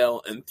Tank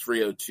Dell and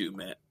 302,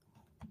 Matt?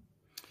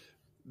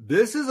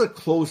 This is a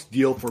close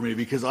deal for me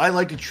because I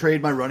like to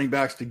trade my running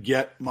backs to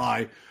get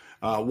my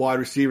wide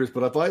receivers.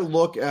 But if I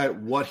look at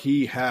what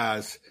he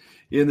has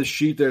in the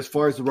sheet there as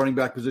far as the running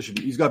back position,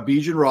 he's got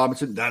Bijan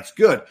Robinson. That's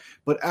good.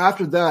 But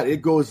after that,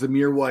 it goes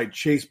Zamir White,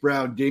 Chase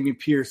Brown, Dameon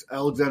Pierce,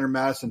 Alexander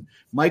Madison,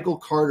 Michael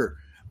Carter.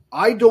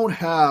 I don't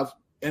have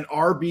an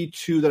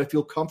RB2 that I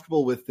feel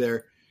comfortable with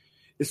there,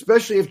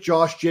 especially if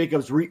Josh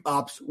Jacobs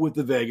re-ups with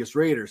the Vegas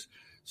Raiders.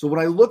 So when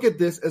I look at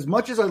this, as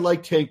much as I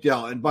like Tank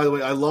Dell, and by the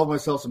way, I love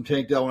myself some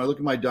Tank Dell. When I look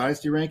at my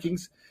dynasty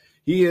rankings,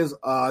 he is,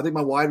 I think,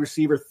 my wide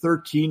receiver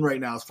 13 right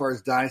now as far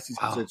as dynasty is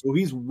concerned. So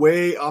he's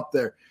way up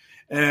there.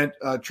 And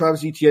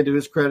Travis Etienne, to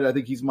his credit, I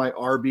think he's my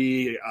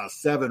RB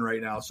 7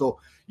 right now. So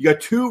you got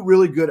two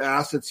really good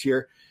assets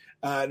here.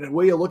 And the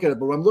way you look at it,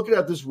 but when I'm looking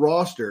at this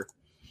roster,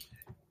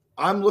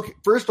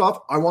 first off,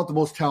 I want the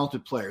most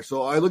talented player.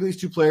 So I look at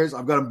these two players.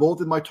 I've got them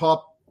both in my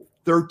top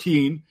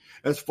 13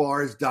 as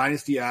far as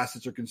dynasty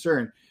assets are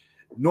concerned.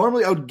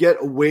 Normally, I would get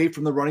away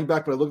from the running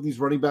back, but I look at these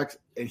running backs,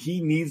 and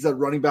he needs that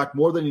running back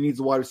more than he needs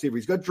a wide receiver.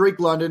 He's got Drake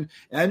London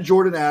and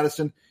Jordan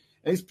Addison,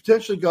 and he's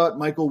potentially got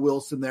Michael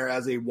Wilson there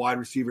as a wide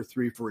receiver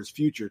 3 for his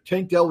future.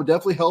 Tank Dell would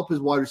definitely help his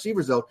wide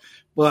receivers out,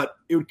 but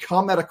it would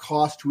come at a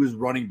cost to his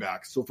running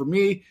backs. So for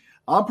me,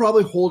 I'm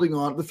probably holding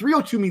on. The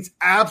 302 means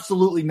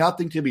absolutely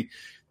nothing to me.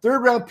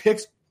 Third-round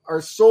picks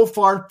are so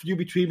far few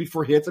between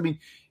before hits. I mean,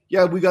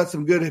 yeah, we got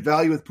some good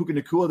value with Puka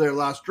Nacua there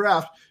last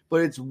draft,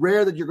 but it's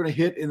rare that you're going to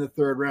hit in the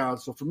third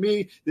round. So for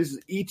me, this is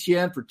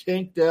ETN for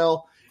Tank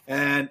Dell.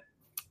 And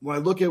when I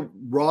look at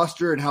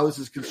roster and how this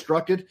is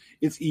constructed,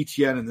 it's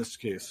ETN in this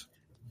case.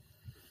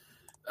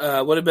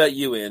 What about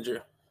you, Andrew?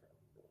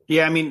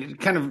 Yeah, I mean,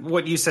 kind of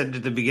what you said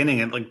at the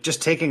beginning, and like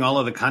just taking all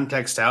of the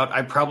context out,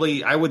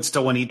 I would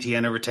still want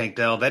ETN over Tank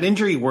Dell. That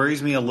injury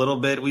worries me a little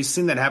bit. We've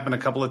seen that happen a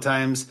couple of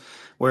times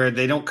where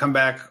they don't come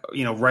back,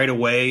 right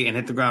away and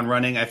hit the ground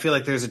running. I feel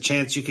like there's a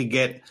chance you could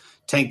get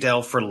Tank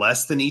Dell for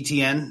less than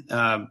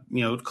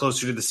ETN,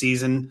 closer to the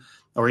season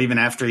or even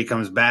after he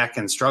comes back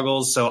and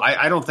struggles. So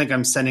I don't think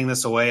I'm sending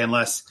this away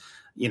unless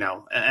you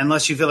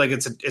feel like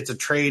it's a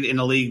trade in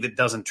a league that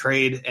doesn't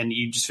trade and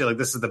you just feel like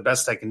this is the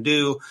best I can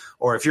do.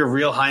 Or if you're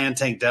real high on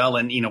Tank Dell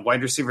and,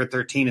 wide receiver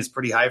 13 is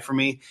pretty high for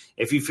me.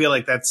 If you feel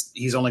like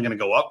he's only going to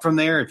go up from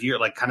there, if you're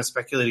like kind of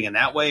speculating in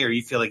that way, or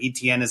you feel like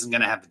ETN isn't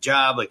going to have the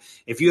job, like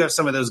if you have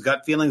some of those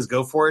gut feelings,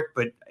 go for it.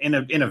 But in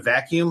a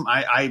vacuum,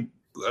 I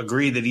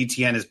agree that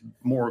ETN is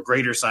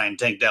greater sign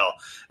Tank Dell,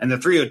 and the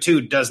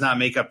 302 does not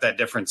make up that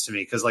difference to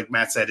me because, like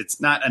Matt said,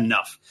 it's not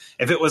enough.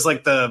 If it was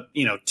like the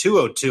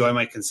 202, I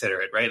might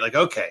consider it, right? Like,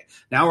 okay,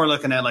 now we're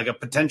looking at like a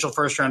potential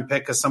first round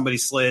pick because somebody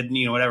slid,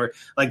 whatever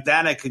like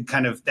that. I could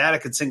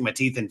sink my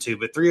teeth into,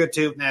 but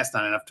 302, that's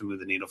not enough to move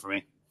the needle for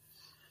me.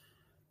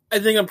 I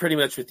think I'm pretty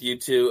much with you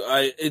too.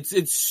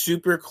 It's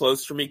super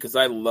close for me because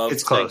I love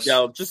Tank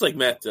Dell, just like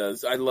Matt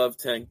does. I love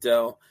Tank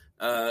Dell.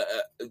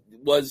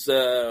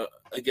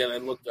 Again,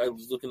 I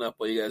was looking up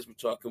while you guys were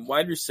talking.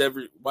 Wide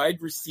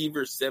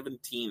receiver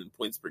 17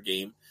 points per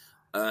game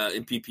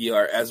in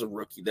PPR as a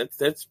rookie.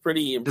 That's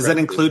pretty impressive. Does that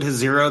include his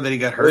 0 that he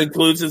got hurt? It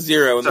includes his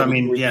 0. So,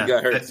 he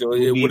got hurt, so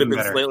it would have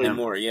been slightly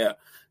more. Yeah.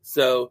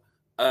 So.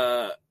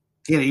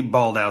 He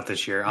balled out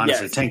this year.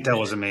 Honestly, yes, Tank Dell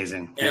was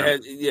amazing.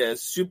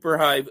 Super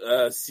high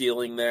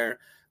ceiling there.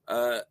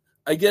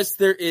 I guess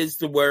there is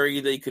the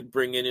worry they could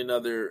bring in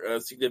another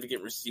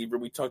significant receiver.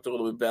 We talked a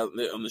little bit about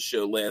it on the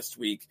show last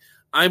week.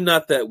 I'm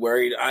not that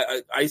worried.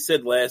 I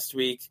said last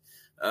week,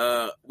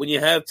 when you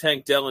have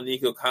Tank Dell and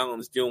Nico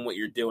Collins doing what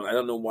you're doing, I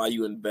don't know why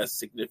you invest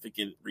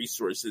significant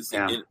resources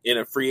in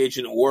a free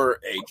agent or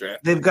a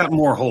draft. They've got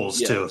more holes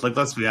too. Like,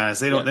 let's be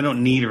honest, they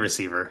don't need a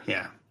receiver.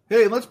 Yeah.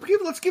 Hey, let's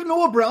give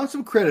Noah Brown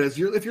some credit. If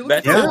you're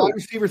looking for wide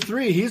receiver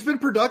 3, he's been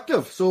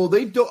productive. So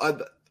they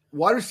don't.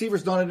 Wide receiver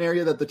is not an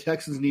area that the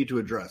Texans need to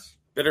address.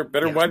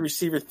 Better wide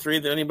receiver 3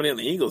 than anybody on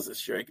the Eagles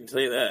this year. I can tell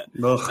you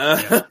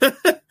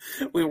that.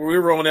 We were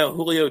rolling out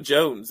Julio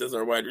Jones as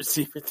our wide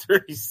receiver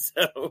 3.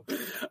 So,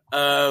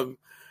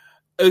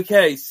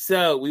 okay,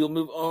 so we will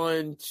move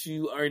on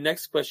to our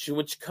next question,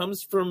 which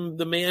comes from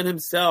the man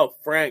himself,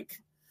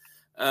 Frank.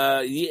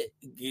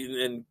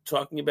 And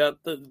talking about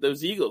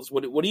those Eagles.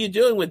 What are you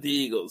doing with the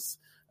Eagles?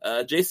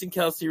 Jason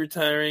Kelce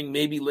retiring,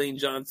 maybe Lane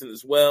Johnson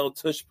as well.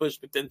 Tush Push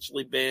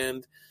potentially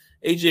banned.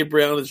 A.J.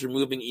 Brown is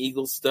removing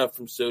Eagles stuff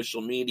from social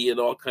media. It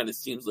all kind of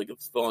seems like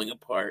it's falling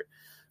apart.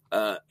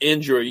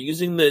 Andrew, are you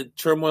using the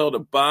turmoil to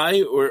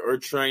buy or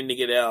trying to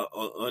get out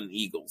on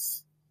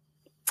Eagles?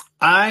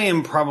 I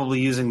am probably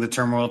using the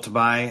turmoil to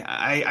buy.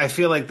 I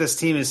feel like this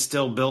team is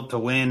still built to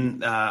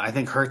win. I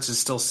think Hurts is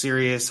still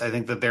serious. I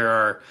think that there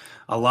are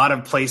a lot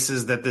of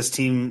places that this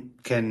team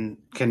can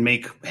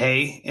make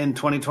hay in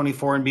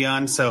 2024 and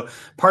beyond. So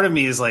part of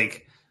me is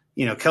like,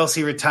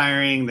 Kelce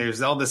retiring,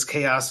 there's all this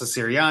chaos with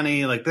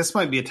Sirianni. Like, this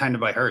might be a time to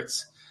buy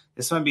Hurts.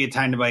 This might be a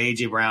time to buy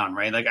A.J. Brown,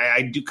 right? Like,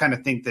 I do kind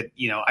of think that,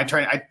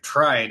 I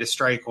try to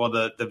strike while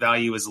the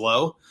value is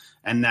low.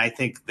 And I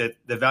think that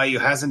the value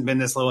hasn't been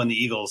this low in the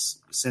Eagles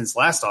since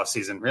last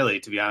offseason, really,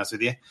 to be honest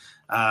with you,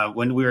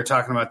 when we were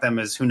talking about them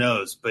as who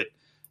knows. But,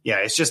 yeah,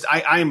 it's just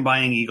I'm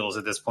buying Eagles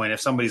at this point.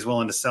 If somebody's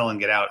willing to sell and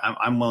get out,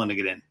 I'm willing to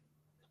get in.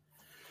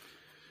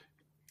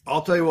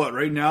 I'll tell you what,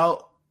 right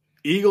now,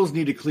 Eagles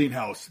need a clean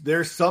house.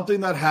 There's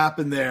something that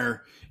happened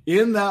there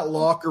in that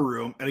locker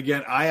room. And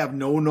again, I have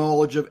no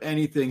knowledge of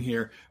anything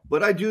here,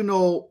 but I do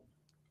know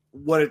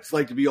what it's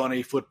like to be on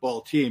a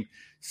football team.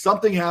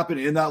 Something happened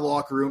in that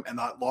locker room, and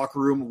that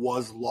locker room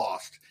was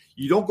lost.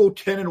 You don't go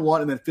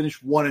 10-1 and then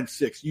finish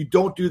 1-6. You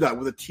don't do that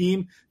with a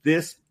team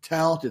this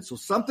talented. So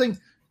something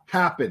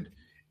happened.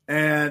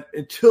 And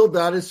until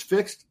that is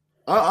fixed,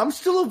 I'm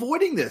still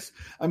avoiding this.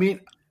 I mean,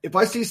 if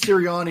I see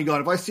Sirianni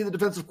gone, if I see the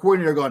defensive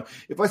coordinator gone,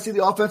 if I see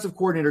the offensive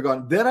coordinator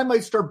gone, then I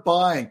might start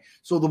buying.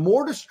 So the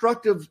more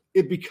destructive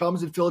it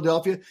becomes in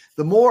Philadelphia,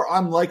 the more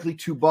I'm likely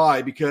to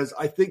buy, because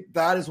I think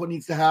that is what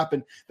needs to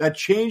happen. That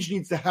change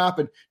needs to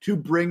happen to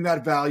bring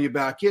that value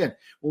back in.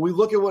 When we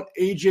look at what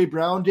A.J.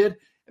 Brown did,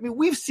 I mean,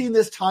 we've seen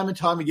this time and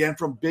time again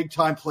from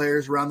big-time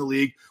players around the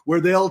league where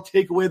they'll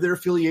take away their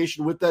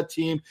affiliation with that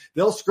team.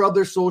 They'll scrub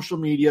their social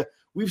media.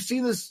 We've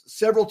seen this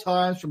several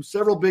times from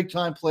several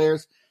big-time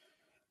players.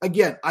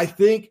 Again, I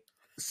think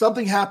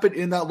something happened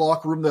in that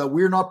locker room that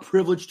we're not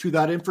privileged to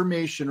that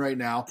information right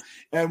now.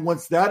 And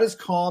once that is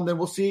calm, then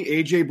we'll see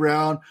A.J.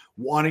 Brown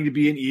wanting to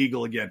be an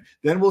Eagle again.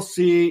 Then we'll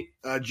see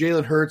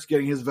Jalen Hurts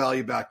getting his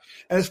value back.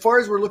 And as far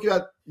as we're looking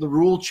at the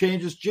rule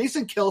changes,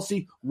 Jason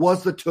Kelce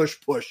was the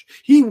tush push.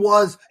 He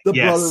was the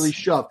brotherly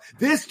shove.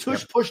 This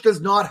tush push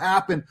does not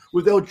happen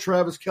without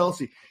Travis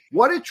Kelce.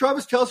 Why did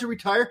Travis Kelce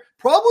retire?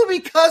 Probably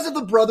because of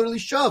the brotherly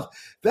shove.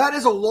 That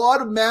is a lot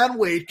of man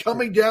weight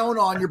coming down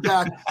on your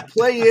back,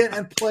 play in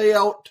and play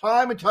out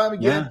time and time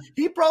again. Yeah.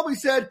 He probably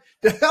said,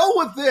 to hell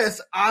with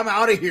this, I'm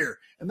out of here.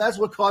 And that's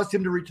what caused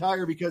him to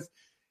retire, because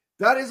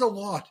that is a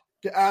lot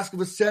to ask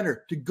of a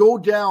center, to go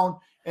down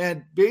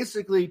and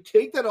basically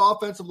take that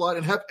offensive line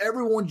and have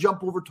everyone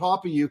jump over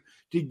top of you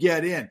to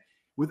get in.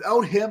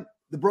 Without him,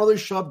 the brotherly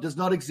shove does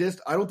not exist.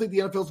 I don't think the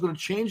NFL is going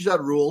to change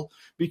that rule,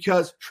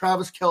 because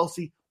Travis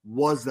Kelce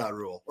was that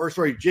rule. Or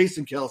sorry,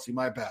 Jason Kelce,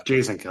 my bad.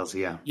 Jason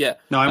Kelce, yeah. Yeah.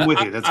 No, I'm with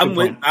you. That's a good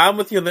point. I'm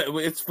with you.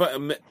 It's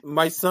fun.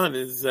 My son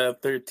is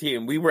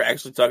 13. We were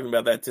actually talking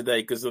about that today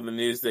because of the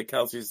news that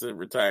Kelce's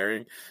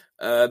retiring.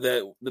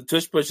 That the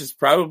tush push is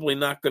probably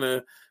not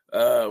going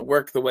to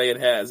work the way it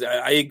has.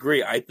 I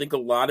agree. I think a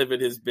lot of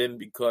it has been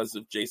because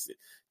of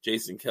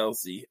Jason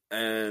Kelce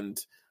and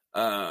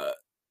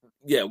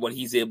what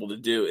he's able to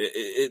do.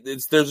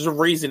 There's a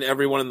reason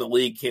everyone in the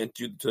league can't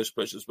do the tush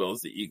push as well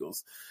as the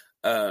Eagles.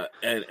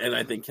 And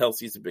I think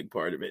Kelce's a big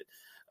part of it.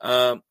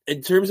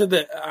 In terms of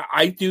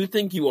I do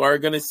think you are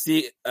going to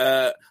see,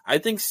 I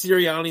think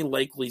Sirianni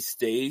likely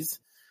stays.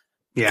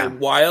 Yeah. And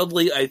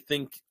wildly, I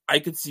think I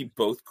could see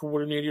both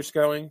coordinators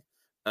going.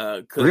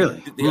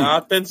 Really? The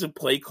offensive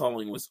play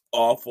calling was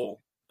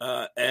awful.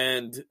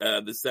 And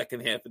the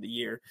second half of the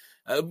year,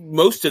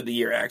 most of the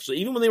year, actually,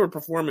 even when they were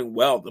performing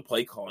well, the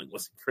play calling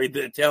wasn't great.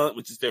 The talent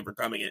was just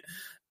overcoming it.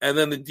 And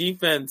then the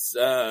defense,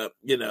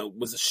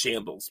 was a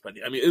shambles. But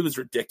I mean, it was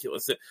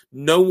ridiculous.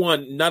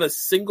 Not a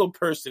single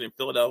person in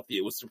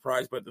Philadelphia was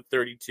surprised by the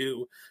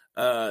 32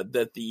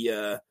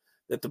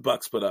 that that the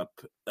Bucs put up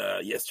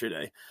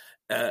yesterday.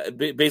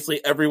 Basically,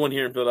 everyone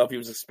here in Philadelphia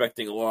was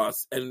expecting a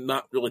loss and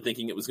not really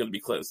thinking it was going to be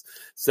close.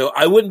 So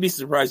I wouldn't be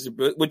surprised,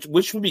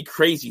 which would be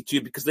crazy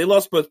too, because they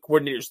lost both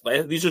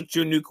coordinators. These are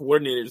 2 new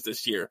coordinators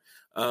this year,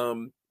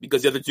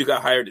 because the other 2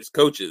 got hired as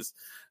coaches.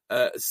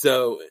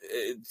 So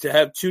to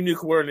have 2 new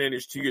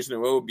coordinators 2 years in a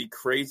row would be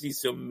crazy.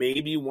 So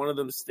maybe one of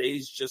them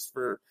stays just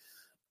for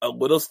a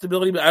little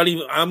stability. But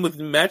I'm with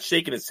Matt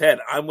shaking his head.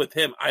 I'm with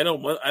him. I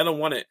don't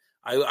want it.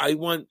 I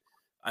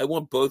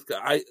want both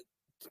guys.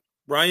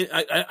 Brian,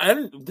 I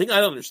don't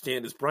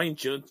understand is Brian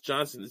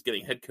Johnson is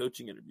getting head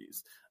coaching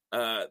interviews.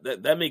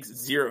 That makes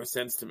zero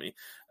sense to me.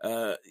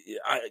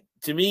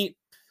 To me,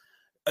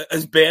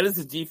 as bad as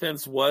the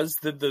defense was,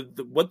 the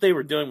what they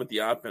were doing with the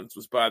offense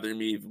was bothering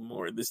me even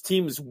more. This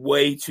team is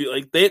way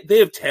too they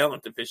have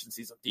talent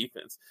deficiencies on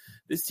defense.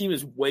 This team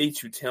is way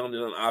too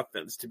talented on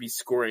offense to be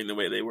scoring the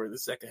way they were in the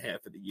second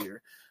half of the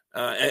year.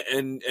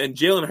 And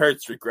Jalen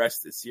Hurts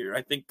regressed this year.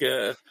 I think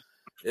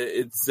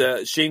it's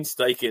Shane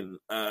Steichen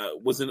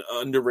was an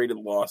underrated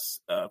loss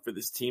for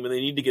this team, and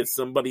they need to get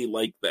somebody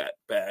like that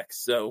back.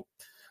 So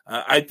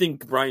I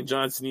think Brian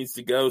Johnson needs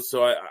to go.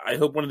 So I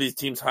hope one of these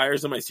teams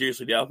hires him. I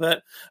seriously doubt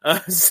that.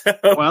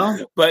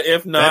 But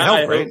if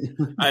not,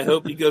 I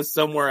hope he goes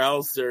somewhere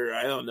else, or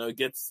I don't know,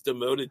 gets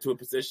demoted to a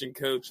position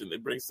coach and they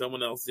bring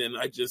someone else in.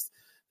 I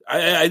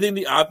think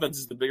the offense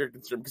is the bigger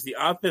concern, because the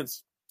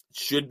offense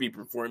should be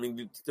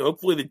performing.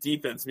 Hopefully the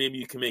defense, maybe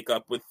you can make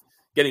up with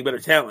getting better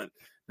talent.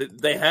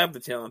 They have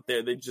the talent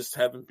there. They just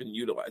haven't been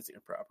utilizing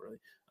it properly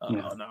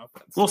on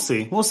offense. We'll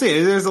see.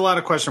 There's a lot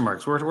of question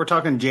marks. We're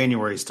talking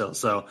January still.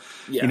 So,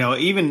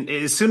 even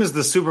as soon as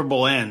the Super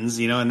Bowl ends,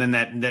 and then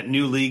that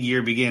new league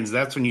year begins,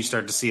 that's when you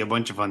start to see a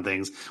bunch of fun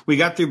things. We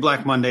got through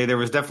Black Monday. There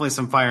was definitely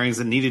some firings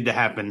that needed to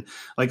happen,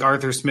 like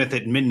Arthur Smith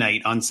at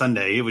midnight on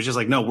Sunday. It was just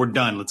like, no, we're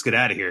done. Let's get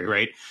out of here,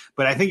 right?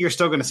 But I think you're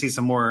still going to see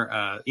some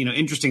more,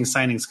 interesting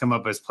signings come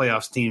up as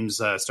playoffs teams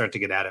start to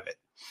get out of it.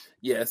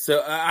 Yeah, so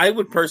I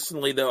would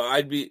personally, though,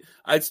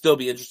 I'd still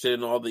be interested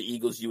in all the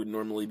Eagles you would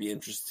normally be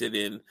interested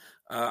in.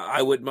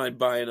 I wouldn't mind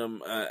buying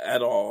them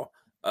at all,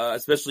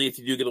 especially if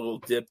you do get a little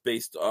dip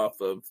based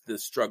off of the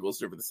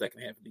struggles over the second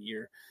half of the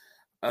year.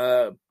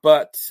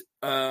 But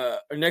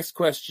our next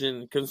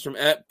question comes from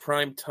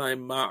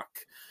 @PrimetimeMock.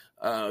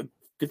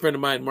 Good friend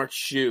of mine, Mark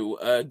Shue.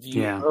 Do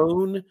you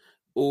own,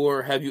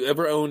 or have you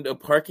ever owned, a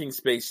parking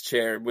space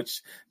chair?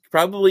 Which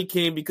probably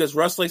came because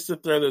Russ likes to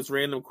throw those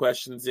random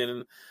questions in.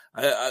 And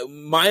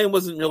mine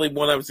wasn't really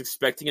one I was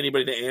expecting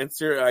anybody to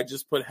answer. I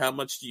just put, how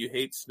much do you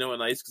hate snow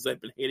and ice? Because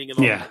I've been hating it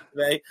all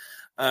today.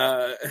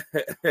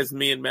 As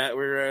me and Matt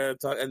were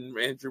talking, and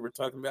Andrew were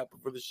talking about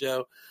before the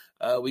show.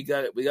 We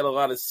got a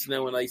lot of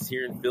snow and ice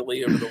here in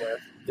Philly over the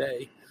last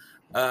day.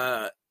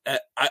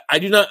 I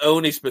do not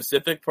own a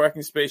specific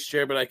parking space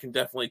chair, but I can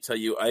definitely tell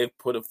you I have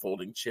put a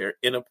folding chair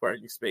in a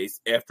parking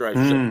space after I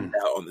shut it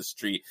out on the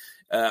street.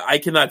 I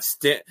cannot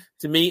stand.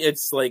 To me,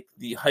 it's like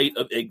the height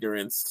of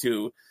ignorance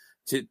to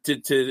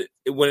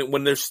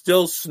when there's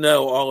still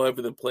snow all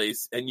over the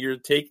place and you're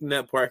taking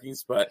that parking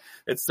spot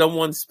that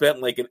someone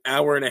spent like an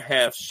hour and a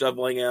half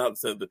shoveling out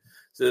so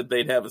that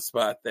they'd have a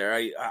spot there.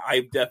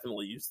 I've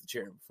definitely used the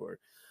chair before.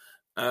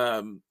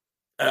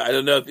 I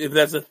don't know if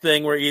that's a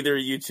thing where either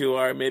you two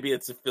are. Maybe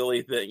it's a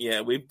Philly thing.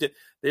 Yeah,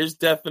 there's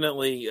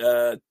definitely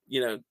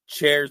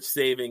chair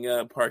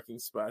saving parking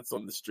spots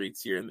on the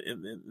streets here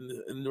in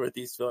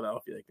Northeast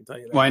Philadelphia. I can tell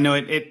you that. Well, I know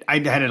it. I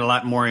had it a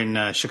lot more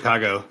in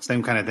Chicago.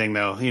 Same kind of thing,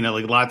 though.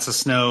 Like lots of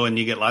snow and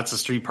you get lots of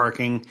street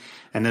parking,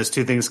 and those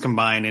two things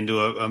combine into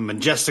a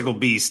majestical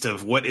beast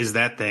of what is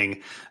that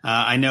thing.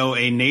 I know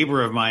a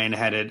neighbor of mine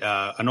had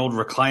an old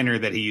recliner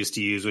that he used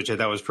to use, which I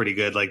thought was pretty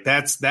good. Like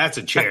that's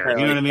a chair.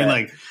 You know what I mean?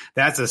 Like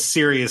that's a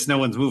serious. No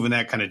one's moving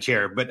that kind of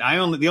chair. But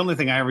the only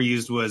thing I ever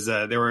used was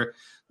there were.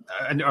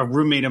 A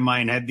roommate of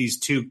mine had these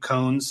 2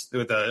 cones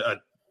with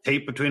a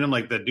tape between them,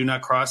 like the do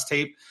not cross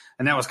tape.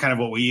 And that was kind of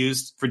what we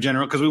used for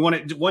general, because we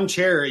wanted one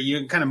chair. You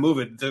can kind of move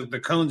it. The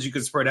cones you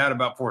could spread out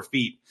about 4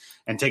 feet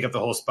and take up the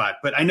whole spot.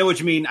 But I know what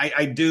you mean.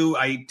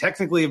 I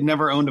technically have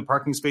never owned a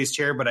parking space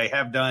chair, but I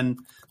have done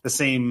the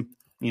same,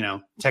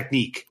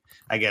 technique,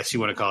 I guess you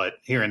want to call it,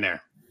 here and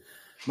there.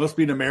 Must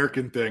be an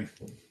American thing.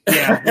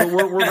 Yeah,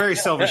 we're very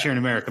selfish here in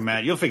America,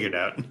 Matt. You'll figure it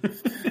out.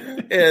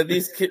 Yeah,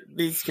 these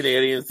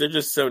Canadians, they're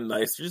just so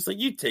nice. They're just like,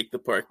 you take the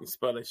parking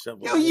spot I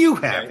shoveled. No, you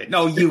have it.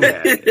 No, you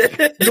have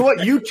it. You know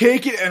what? You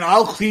take it, and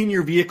I'll clean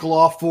your vehicle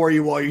off for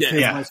you while you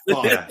take my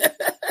spot. Yeah.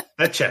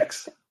 That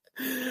checks.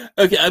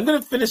 Okay, I'm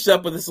going to finish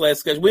up with this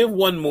last question. We have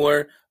one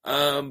more,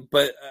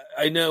 but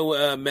I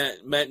know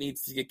Matt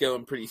needs to get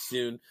going pretty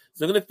soon.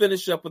 So I'm going to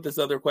finish up with this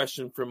other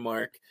question from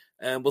Mark,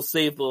 and we'll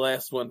save the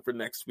last one for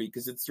next week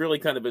because it's really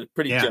kind of a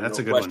pretty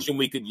general question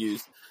we could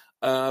use.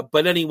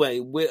 But anyway,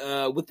 with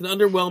an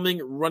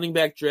underwhelming running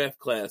back draft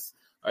class,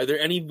 are there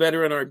any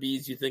veteran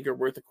RBs you think are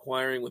worth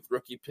acquiring with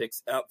rookie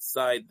picks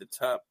outside the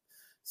top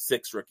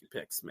 6 rookie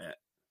picks, Matt?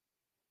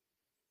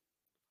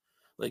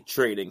 Like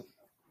trading.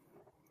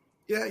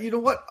 Yeah, you know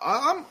what?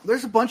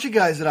 There's a bunch of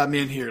guys that I'm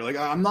in here. Like,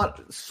 I'm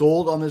not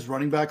sold on this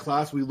running back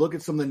class. We look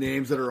at some of the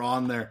names that are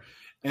on there,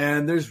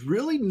 And there's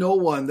really no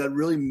one that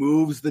really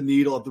moves the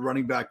needle at the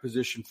running back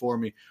position for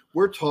me.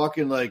 We're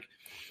talking like,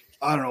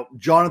 I don't know,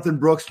 Jonathan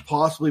Brooks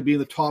possibly being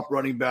the top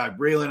running back,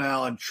 Braylon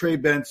Allen, Trey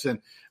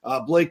Benson,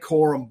 Blake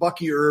Corum,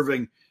 Bucky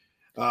Irving,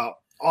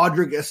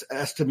 Audric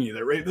Estime.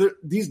 Right?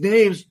 These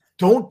names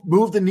don't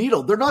move the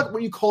needle. They're not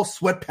what you call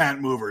sweatpant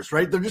movers,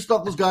 right? They're just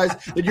not those guys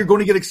that you're going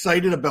to get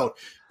excited about.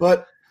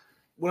 But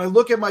when I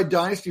look at my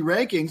dynasty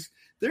rankings,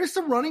 there's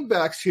some running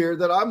backs here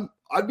that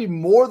I'd be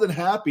more than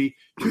happy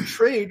to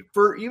trade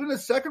for even a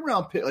second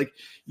round pick. Like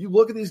you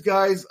look at these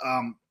guys,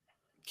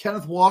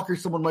 Kenneth Walker,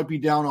 someone might be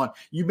down on.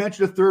 You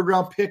mentioned a third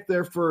round pick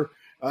there for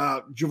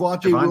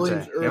Javonte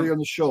Williams earlier in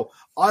the show.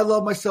 I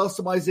love myself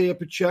some Isaiah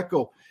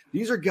Pacheco.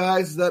 These are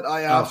guys that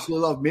I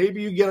absolutely love.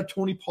 Maybe you get a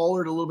Tony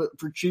Pollard a little bit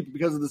for cheap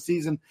because of the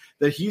season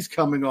that he's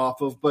coming off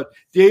of. But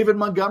David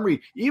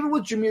Montgomery, even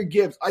with Jahmyr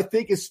Gibbs, I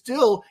think is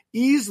still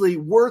easily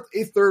worth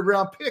a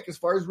third-round pick as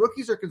far as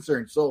rookies are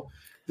concerned. So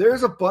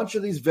there's a bunch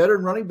of these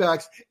veteran running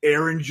backs,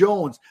 Aaron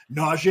Jones,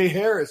 Najee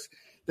Harris,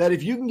 that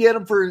if you can get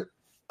them for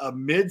a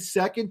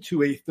mid-second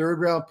to a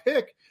third-round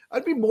pick,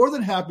 I'd be more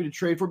than happy to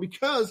trade for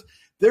because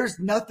there's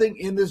nothing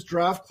in this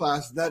draft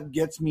class that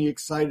gets me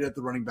excited at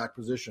the running back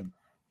position.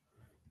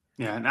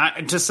 Yeah,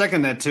 and to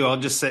second that too, I'll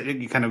just say,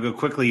 you kind of go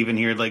quickly even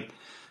here. Like,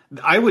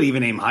 I would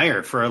even aim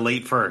higher for a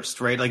late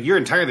first, right? Like, you're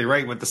entirely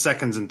right with the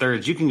seconds and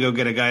thirds. You can go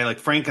get a guy like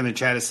Frank in the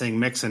chat is saying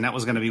Mixon. That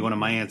was going to be one of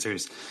my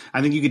answers.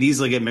 I think you could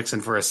easily get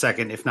Mixon for a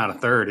second, if not a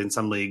third in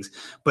some leagues.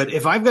 But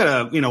if I've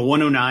got a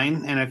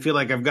 109 and I feel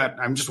like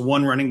I'm just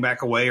one running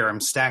back away or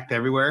I'm stacked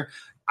everywhere,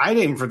 I'd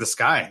aim for the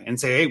sky and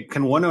say, hey,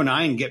 can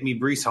 109 get me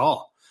Breece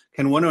Hall?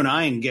 Can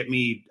 109 get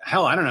me,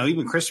 hell, I don't know,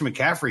 even Christian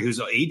McCaffrey,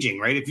 who's aging,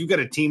 right? If you've got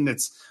a team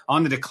that's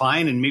on the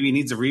decline and maybe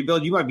needs a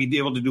rebuild, you might be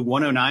able to do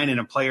 109 in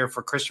a player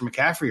for Christian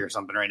McCaffrey or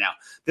something right now.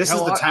 This is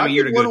the time of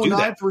year to go do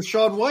that. For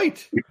Rashad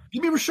White.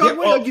 Give me Rashad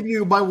White. I'll give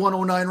you my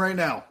 109 right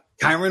now.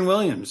 Kyron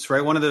Williams,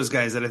 right? One of those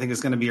guys that I think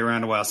is going to be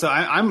around a while. So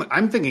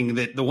I'm thinking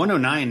that the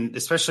 109,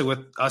 especially with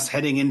us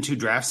heading into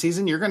draft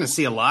season, you're going to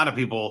see a lot of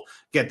people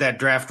get that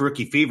draft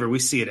rookie fever. We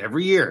see it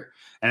every year.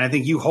 And I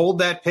think you hold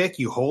that pick,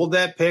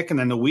 and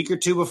then the week or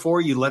two before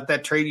you let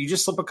that trade, you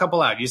just slip a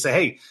couple out. You say,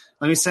 hey,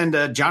 let me send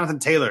Jonathan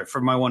Taylor for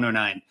my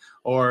 109.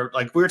 Or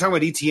like we were talking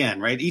about ETN,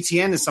 right?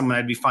 ETN is someone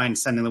I'd be fine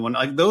sending the one.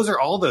 Like those are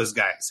all those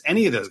guys,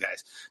 any of those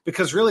guys.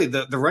 Because really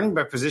the running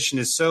back position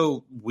is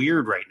so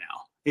weird right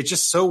now. It's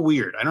just so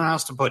weird. I don't know how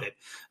else to put it.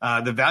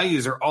 The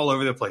values are all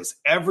over the place.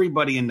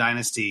 Everybody in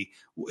Dynasty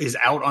is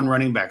out on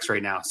running backs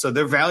right now. So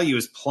their value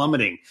is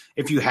plummeting.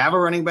 If you have a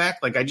running back,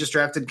 like I just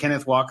drafted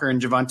Kenneth Walker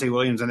and Javonte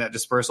Williams in that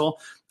dispersal,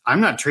 I'm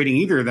not trading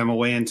either of them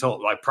away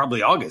until like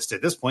probably August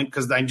at this point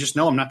because I just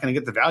know I'm not going to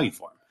get the value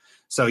for them.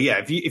 So,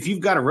 yeah, if you've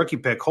got a rookie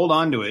pick, hold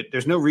on to it.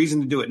 There's no reason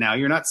to do it now.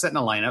 You're not setting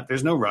a lineup.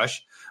 There's no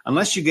rush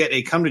unless you get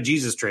a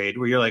come-to-Jesus trade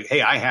where you're like,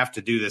 hey, I have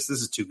to do this.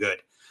 This is too good.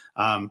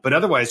 But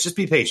otherwise, just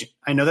be patient.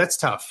 I know that's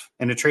tough.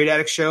 In a Trade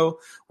Addict show,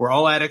 we're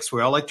all addicts.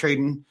 We all like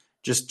trading.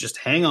 Just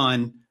hang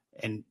on,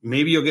 and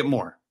maybe you'll get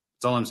more.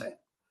 That's all I'm saying.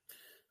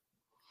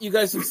 You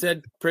guys have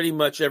said pretty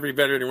much every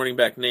veteran running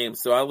back name,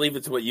 so I'll leave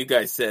it to what you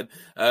guys said.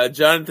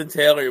 Jonathan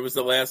Taylor was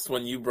the last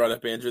one you brought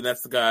up, Andrew, and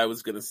that's the guy I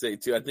was going to say,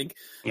 too. I think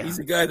he's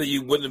a guy that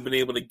you wouldn't have been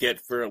able to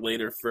get for a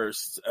later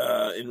first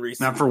in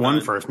recent Not for time.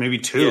 one first, maybe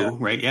two,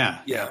 right?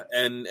 Yeah.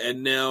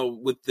 And now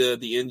with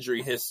the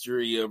injury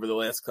history over the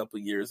last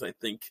couple of years, I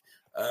think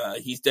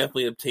he's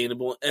definitely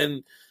obtainable.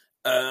 And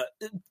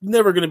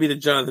never going to be the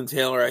Jonathan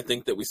Taylor I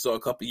think that we saw a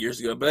couple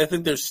years ago, but I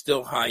think there's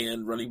still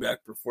high-end running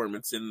back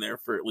performance in there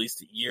for at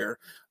least a year,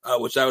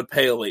 which I would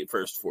pay a late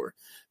first for.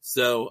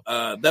 So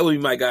that would be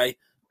my guy.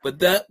 But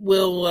that's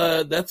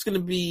going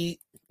to be,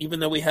 even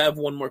though we have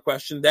one more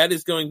question, that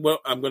is going, well,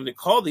 I'm going to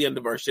call the end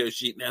of our show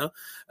sheet now.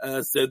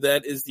 So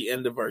that is the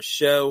end of our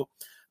show.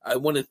 I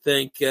want to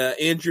thank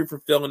Andrew for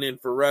filling in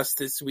for Russ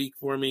this week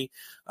for me.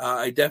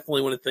 I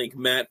definitely want to thank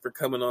Matt for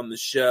coming on the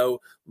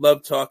show.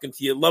 Love talking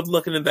to you. Love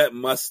looking at that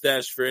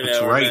mustache for an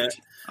hour. Right.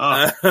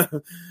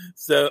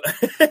 So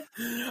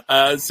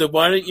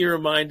why don't you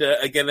remind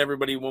again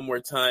everybody one more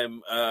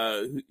time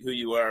who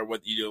you are,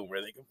 what you do, and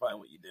where they can find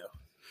what you do.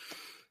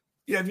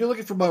 Yeah, if you're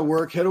looking for my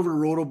work, head over to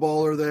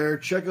Rotoballer there.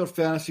 Check out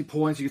Fantasy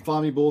Points. You can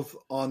find me both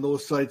on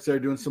those sites there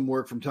doing some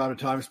work from time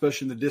to time,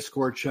 especially in the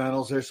Discord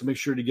channels there, so make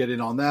sure to get in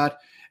on that.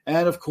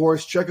 And, of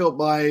course, check out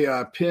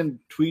my pinned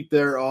tweet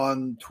there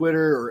on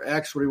Twitter or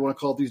X, whatever you want to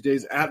call it these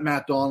days, at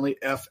Matt Donnelly,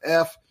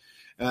 FF.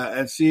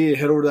 And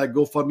head over to that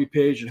GoFundMe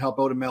page and help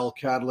out Mel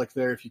Cadillac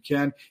there if you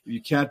can. If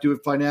you can't do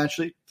it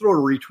financially, throw a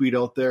retweet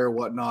out there or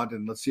whatnot,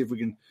 and let's see if we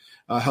can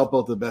help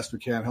out the best we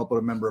can, help out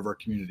a member of our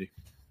community.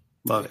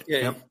 Love it.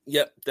 Yeah,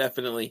 yep,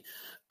 definitely.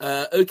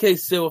 Okay,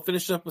 so we'll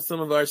finish up with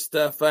some of our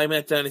stuff. I'm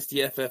at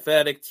Dynasty FF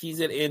Addict. He's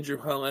at Andrew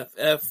Hull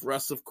FF.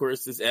 Russ, of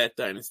course, is at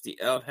Dynasty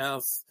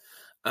Outhouse.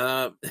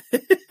 As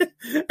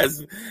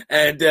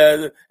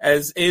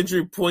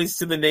Andrew points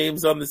to the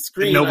names on the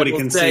screen, nobody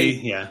can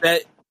see.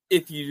 That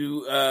if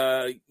you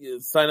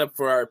sign up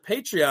for our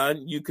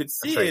Patreon, you could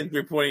see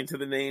Andrew pointing to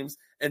the names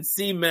and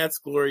see Matt's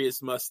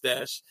glorious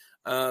mustache.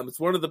 It's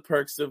one of the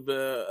perks of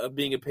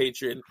being a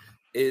patron.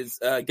 is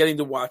getting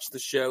to watch the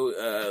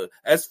show,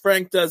 as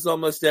Frank does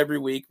almost every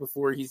week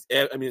after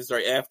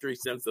he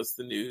sends us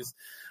the news.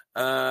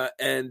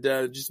 And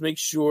just make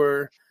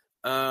sure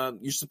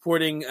you're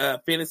supporting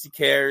Fantasy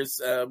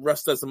Cares.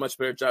 Russ does a much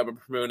better job of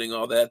promoting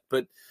all that,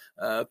 but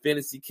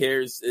Fantasy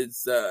Cares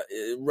is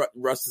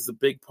Russ is a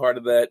big part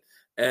of that,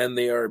 and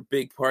they are a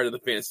big part of the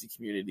fantasy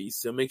community.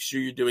 So make sure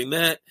you're doing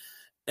that.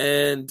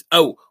 And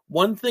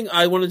one thing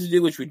I wanted to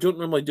do, which we don't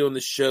normally do on the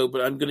show,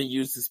 but I'm going to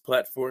use this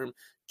platform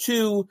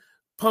to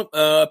pimp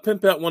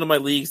out one of my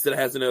leagues that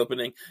has an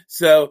opening.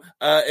 So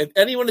if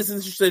anyone is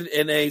interested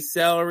in a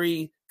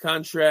salary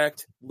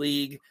contract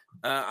league,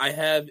 I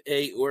have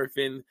a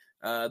orphan.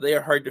 They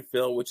are hard to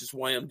fill, which is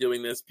why I'm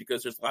doing this,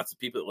 because there's lots of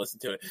people that listen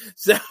to it.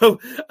 So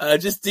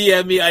just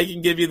DM me. I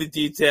can give you the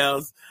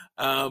details.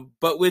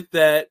 But with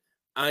that,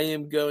 I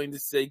am going to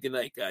say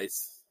goodnight,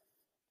 guys.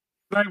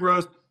 Good night,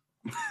 Rose.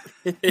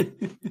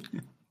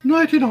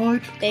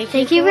 Nighty-night.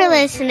 Thank you for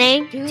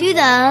listening to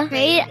the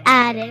Trade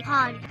Addict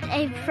Podcast,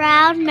 a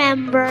proud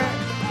member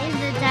in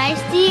the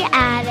Dynasty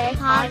Addict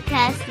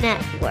Podcast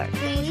Network.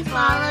 Please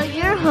follow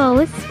your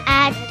hosts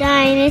at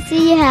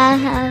Dynasty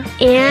and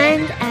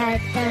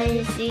at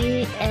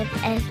Dynasty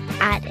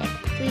FF Addict.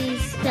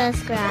 Please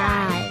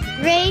subscribe,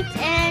 rate,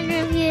 and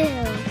review.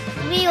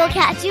 We will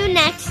catch you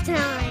next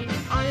time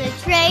on the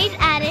Trade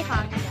Addict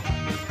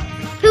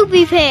Podcast.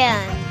 Poopy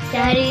Pan.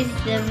 Daddy's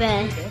the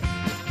best.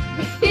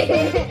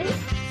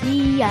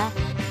 See ya.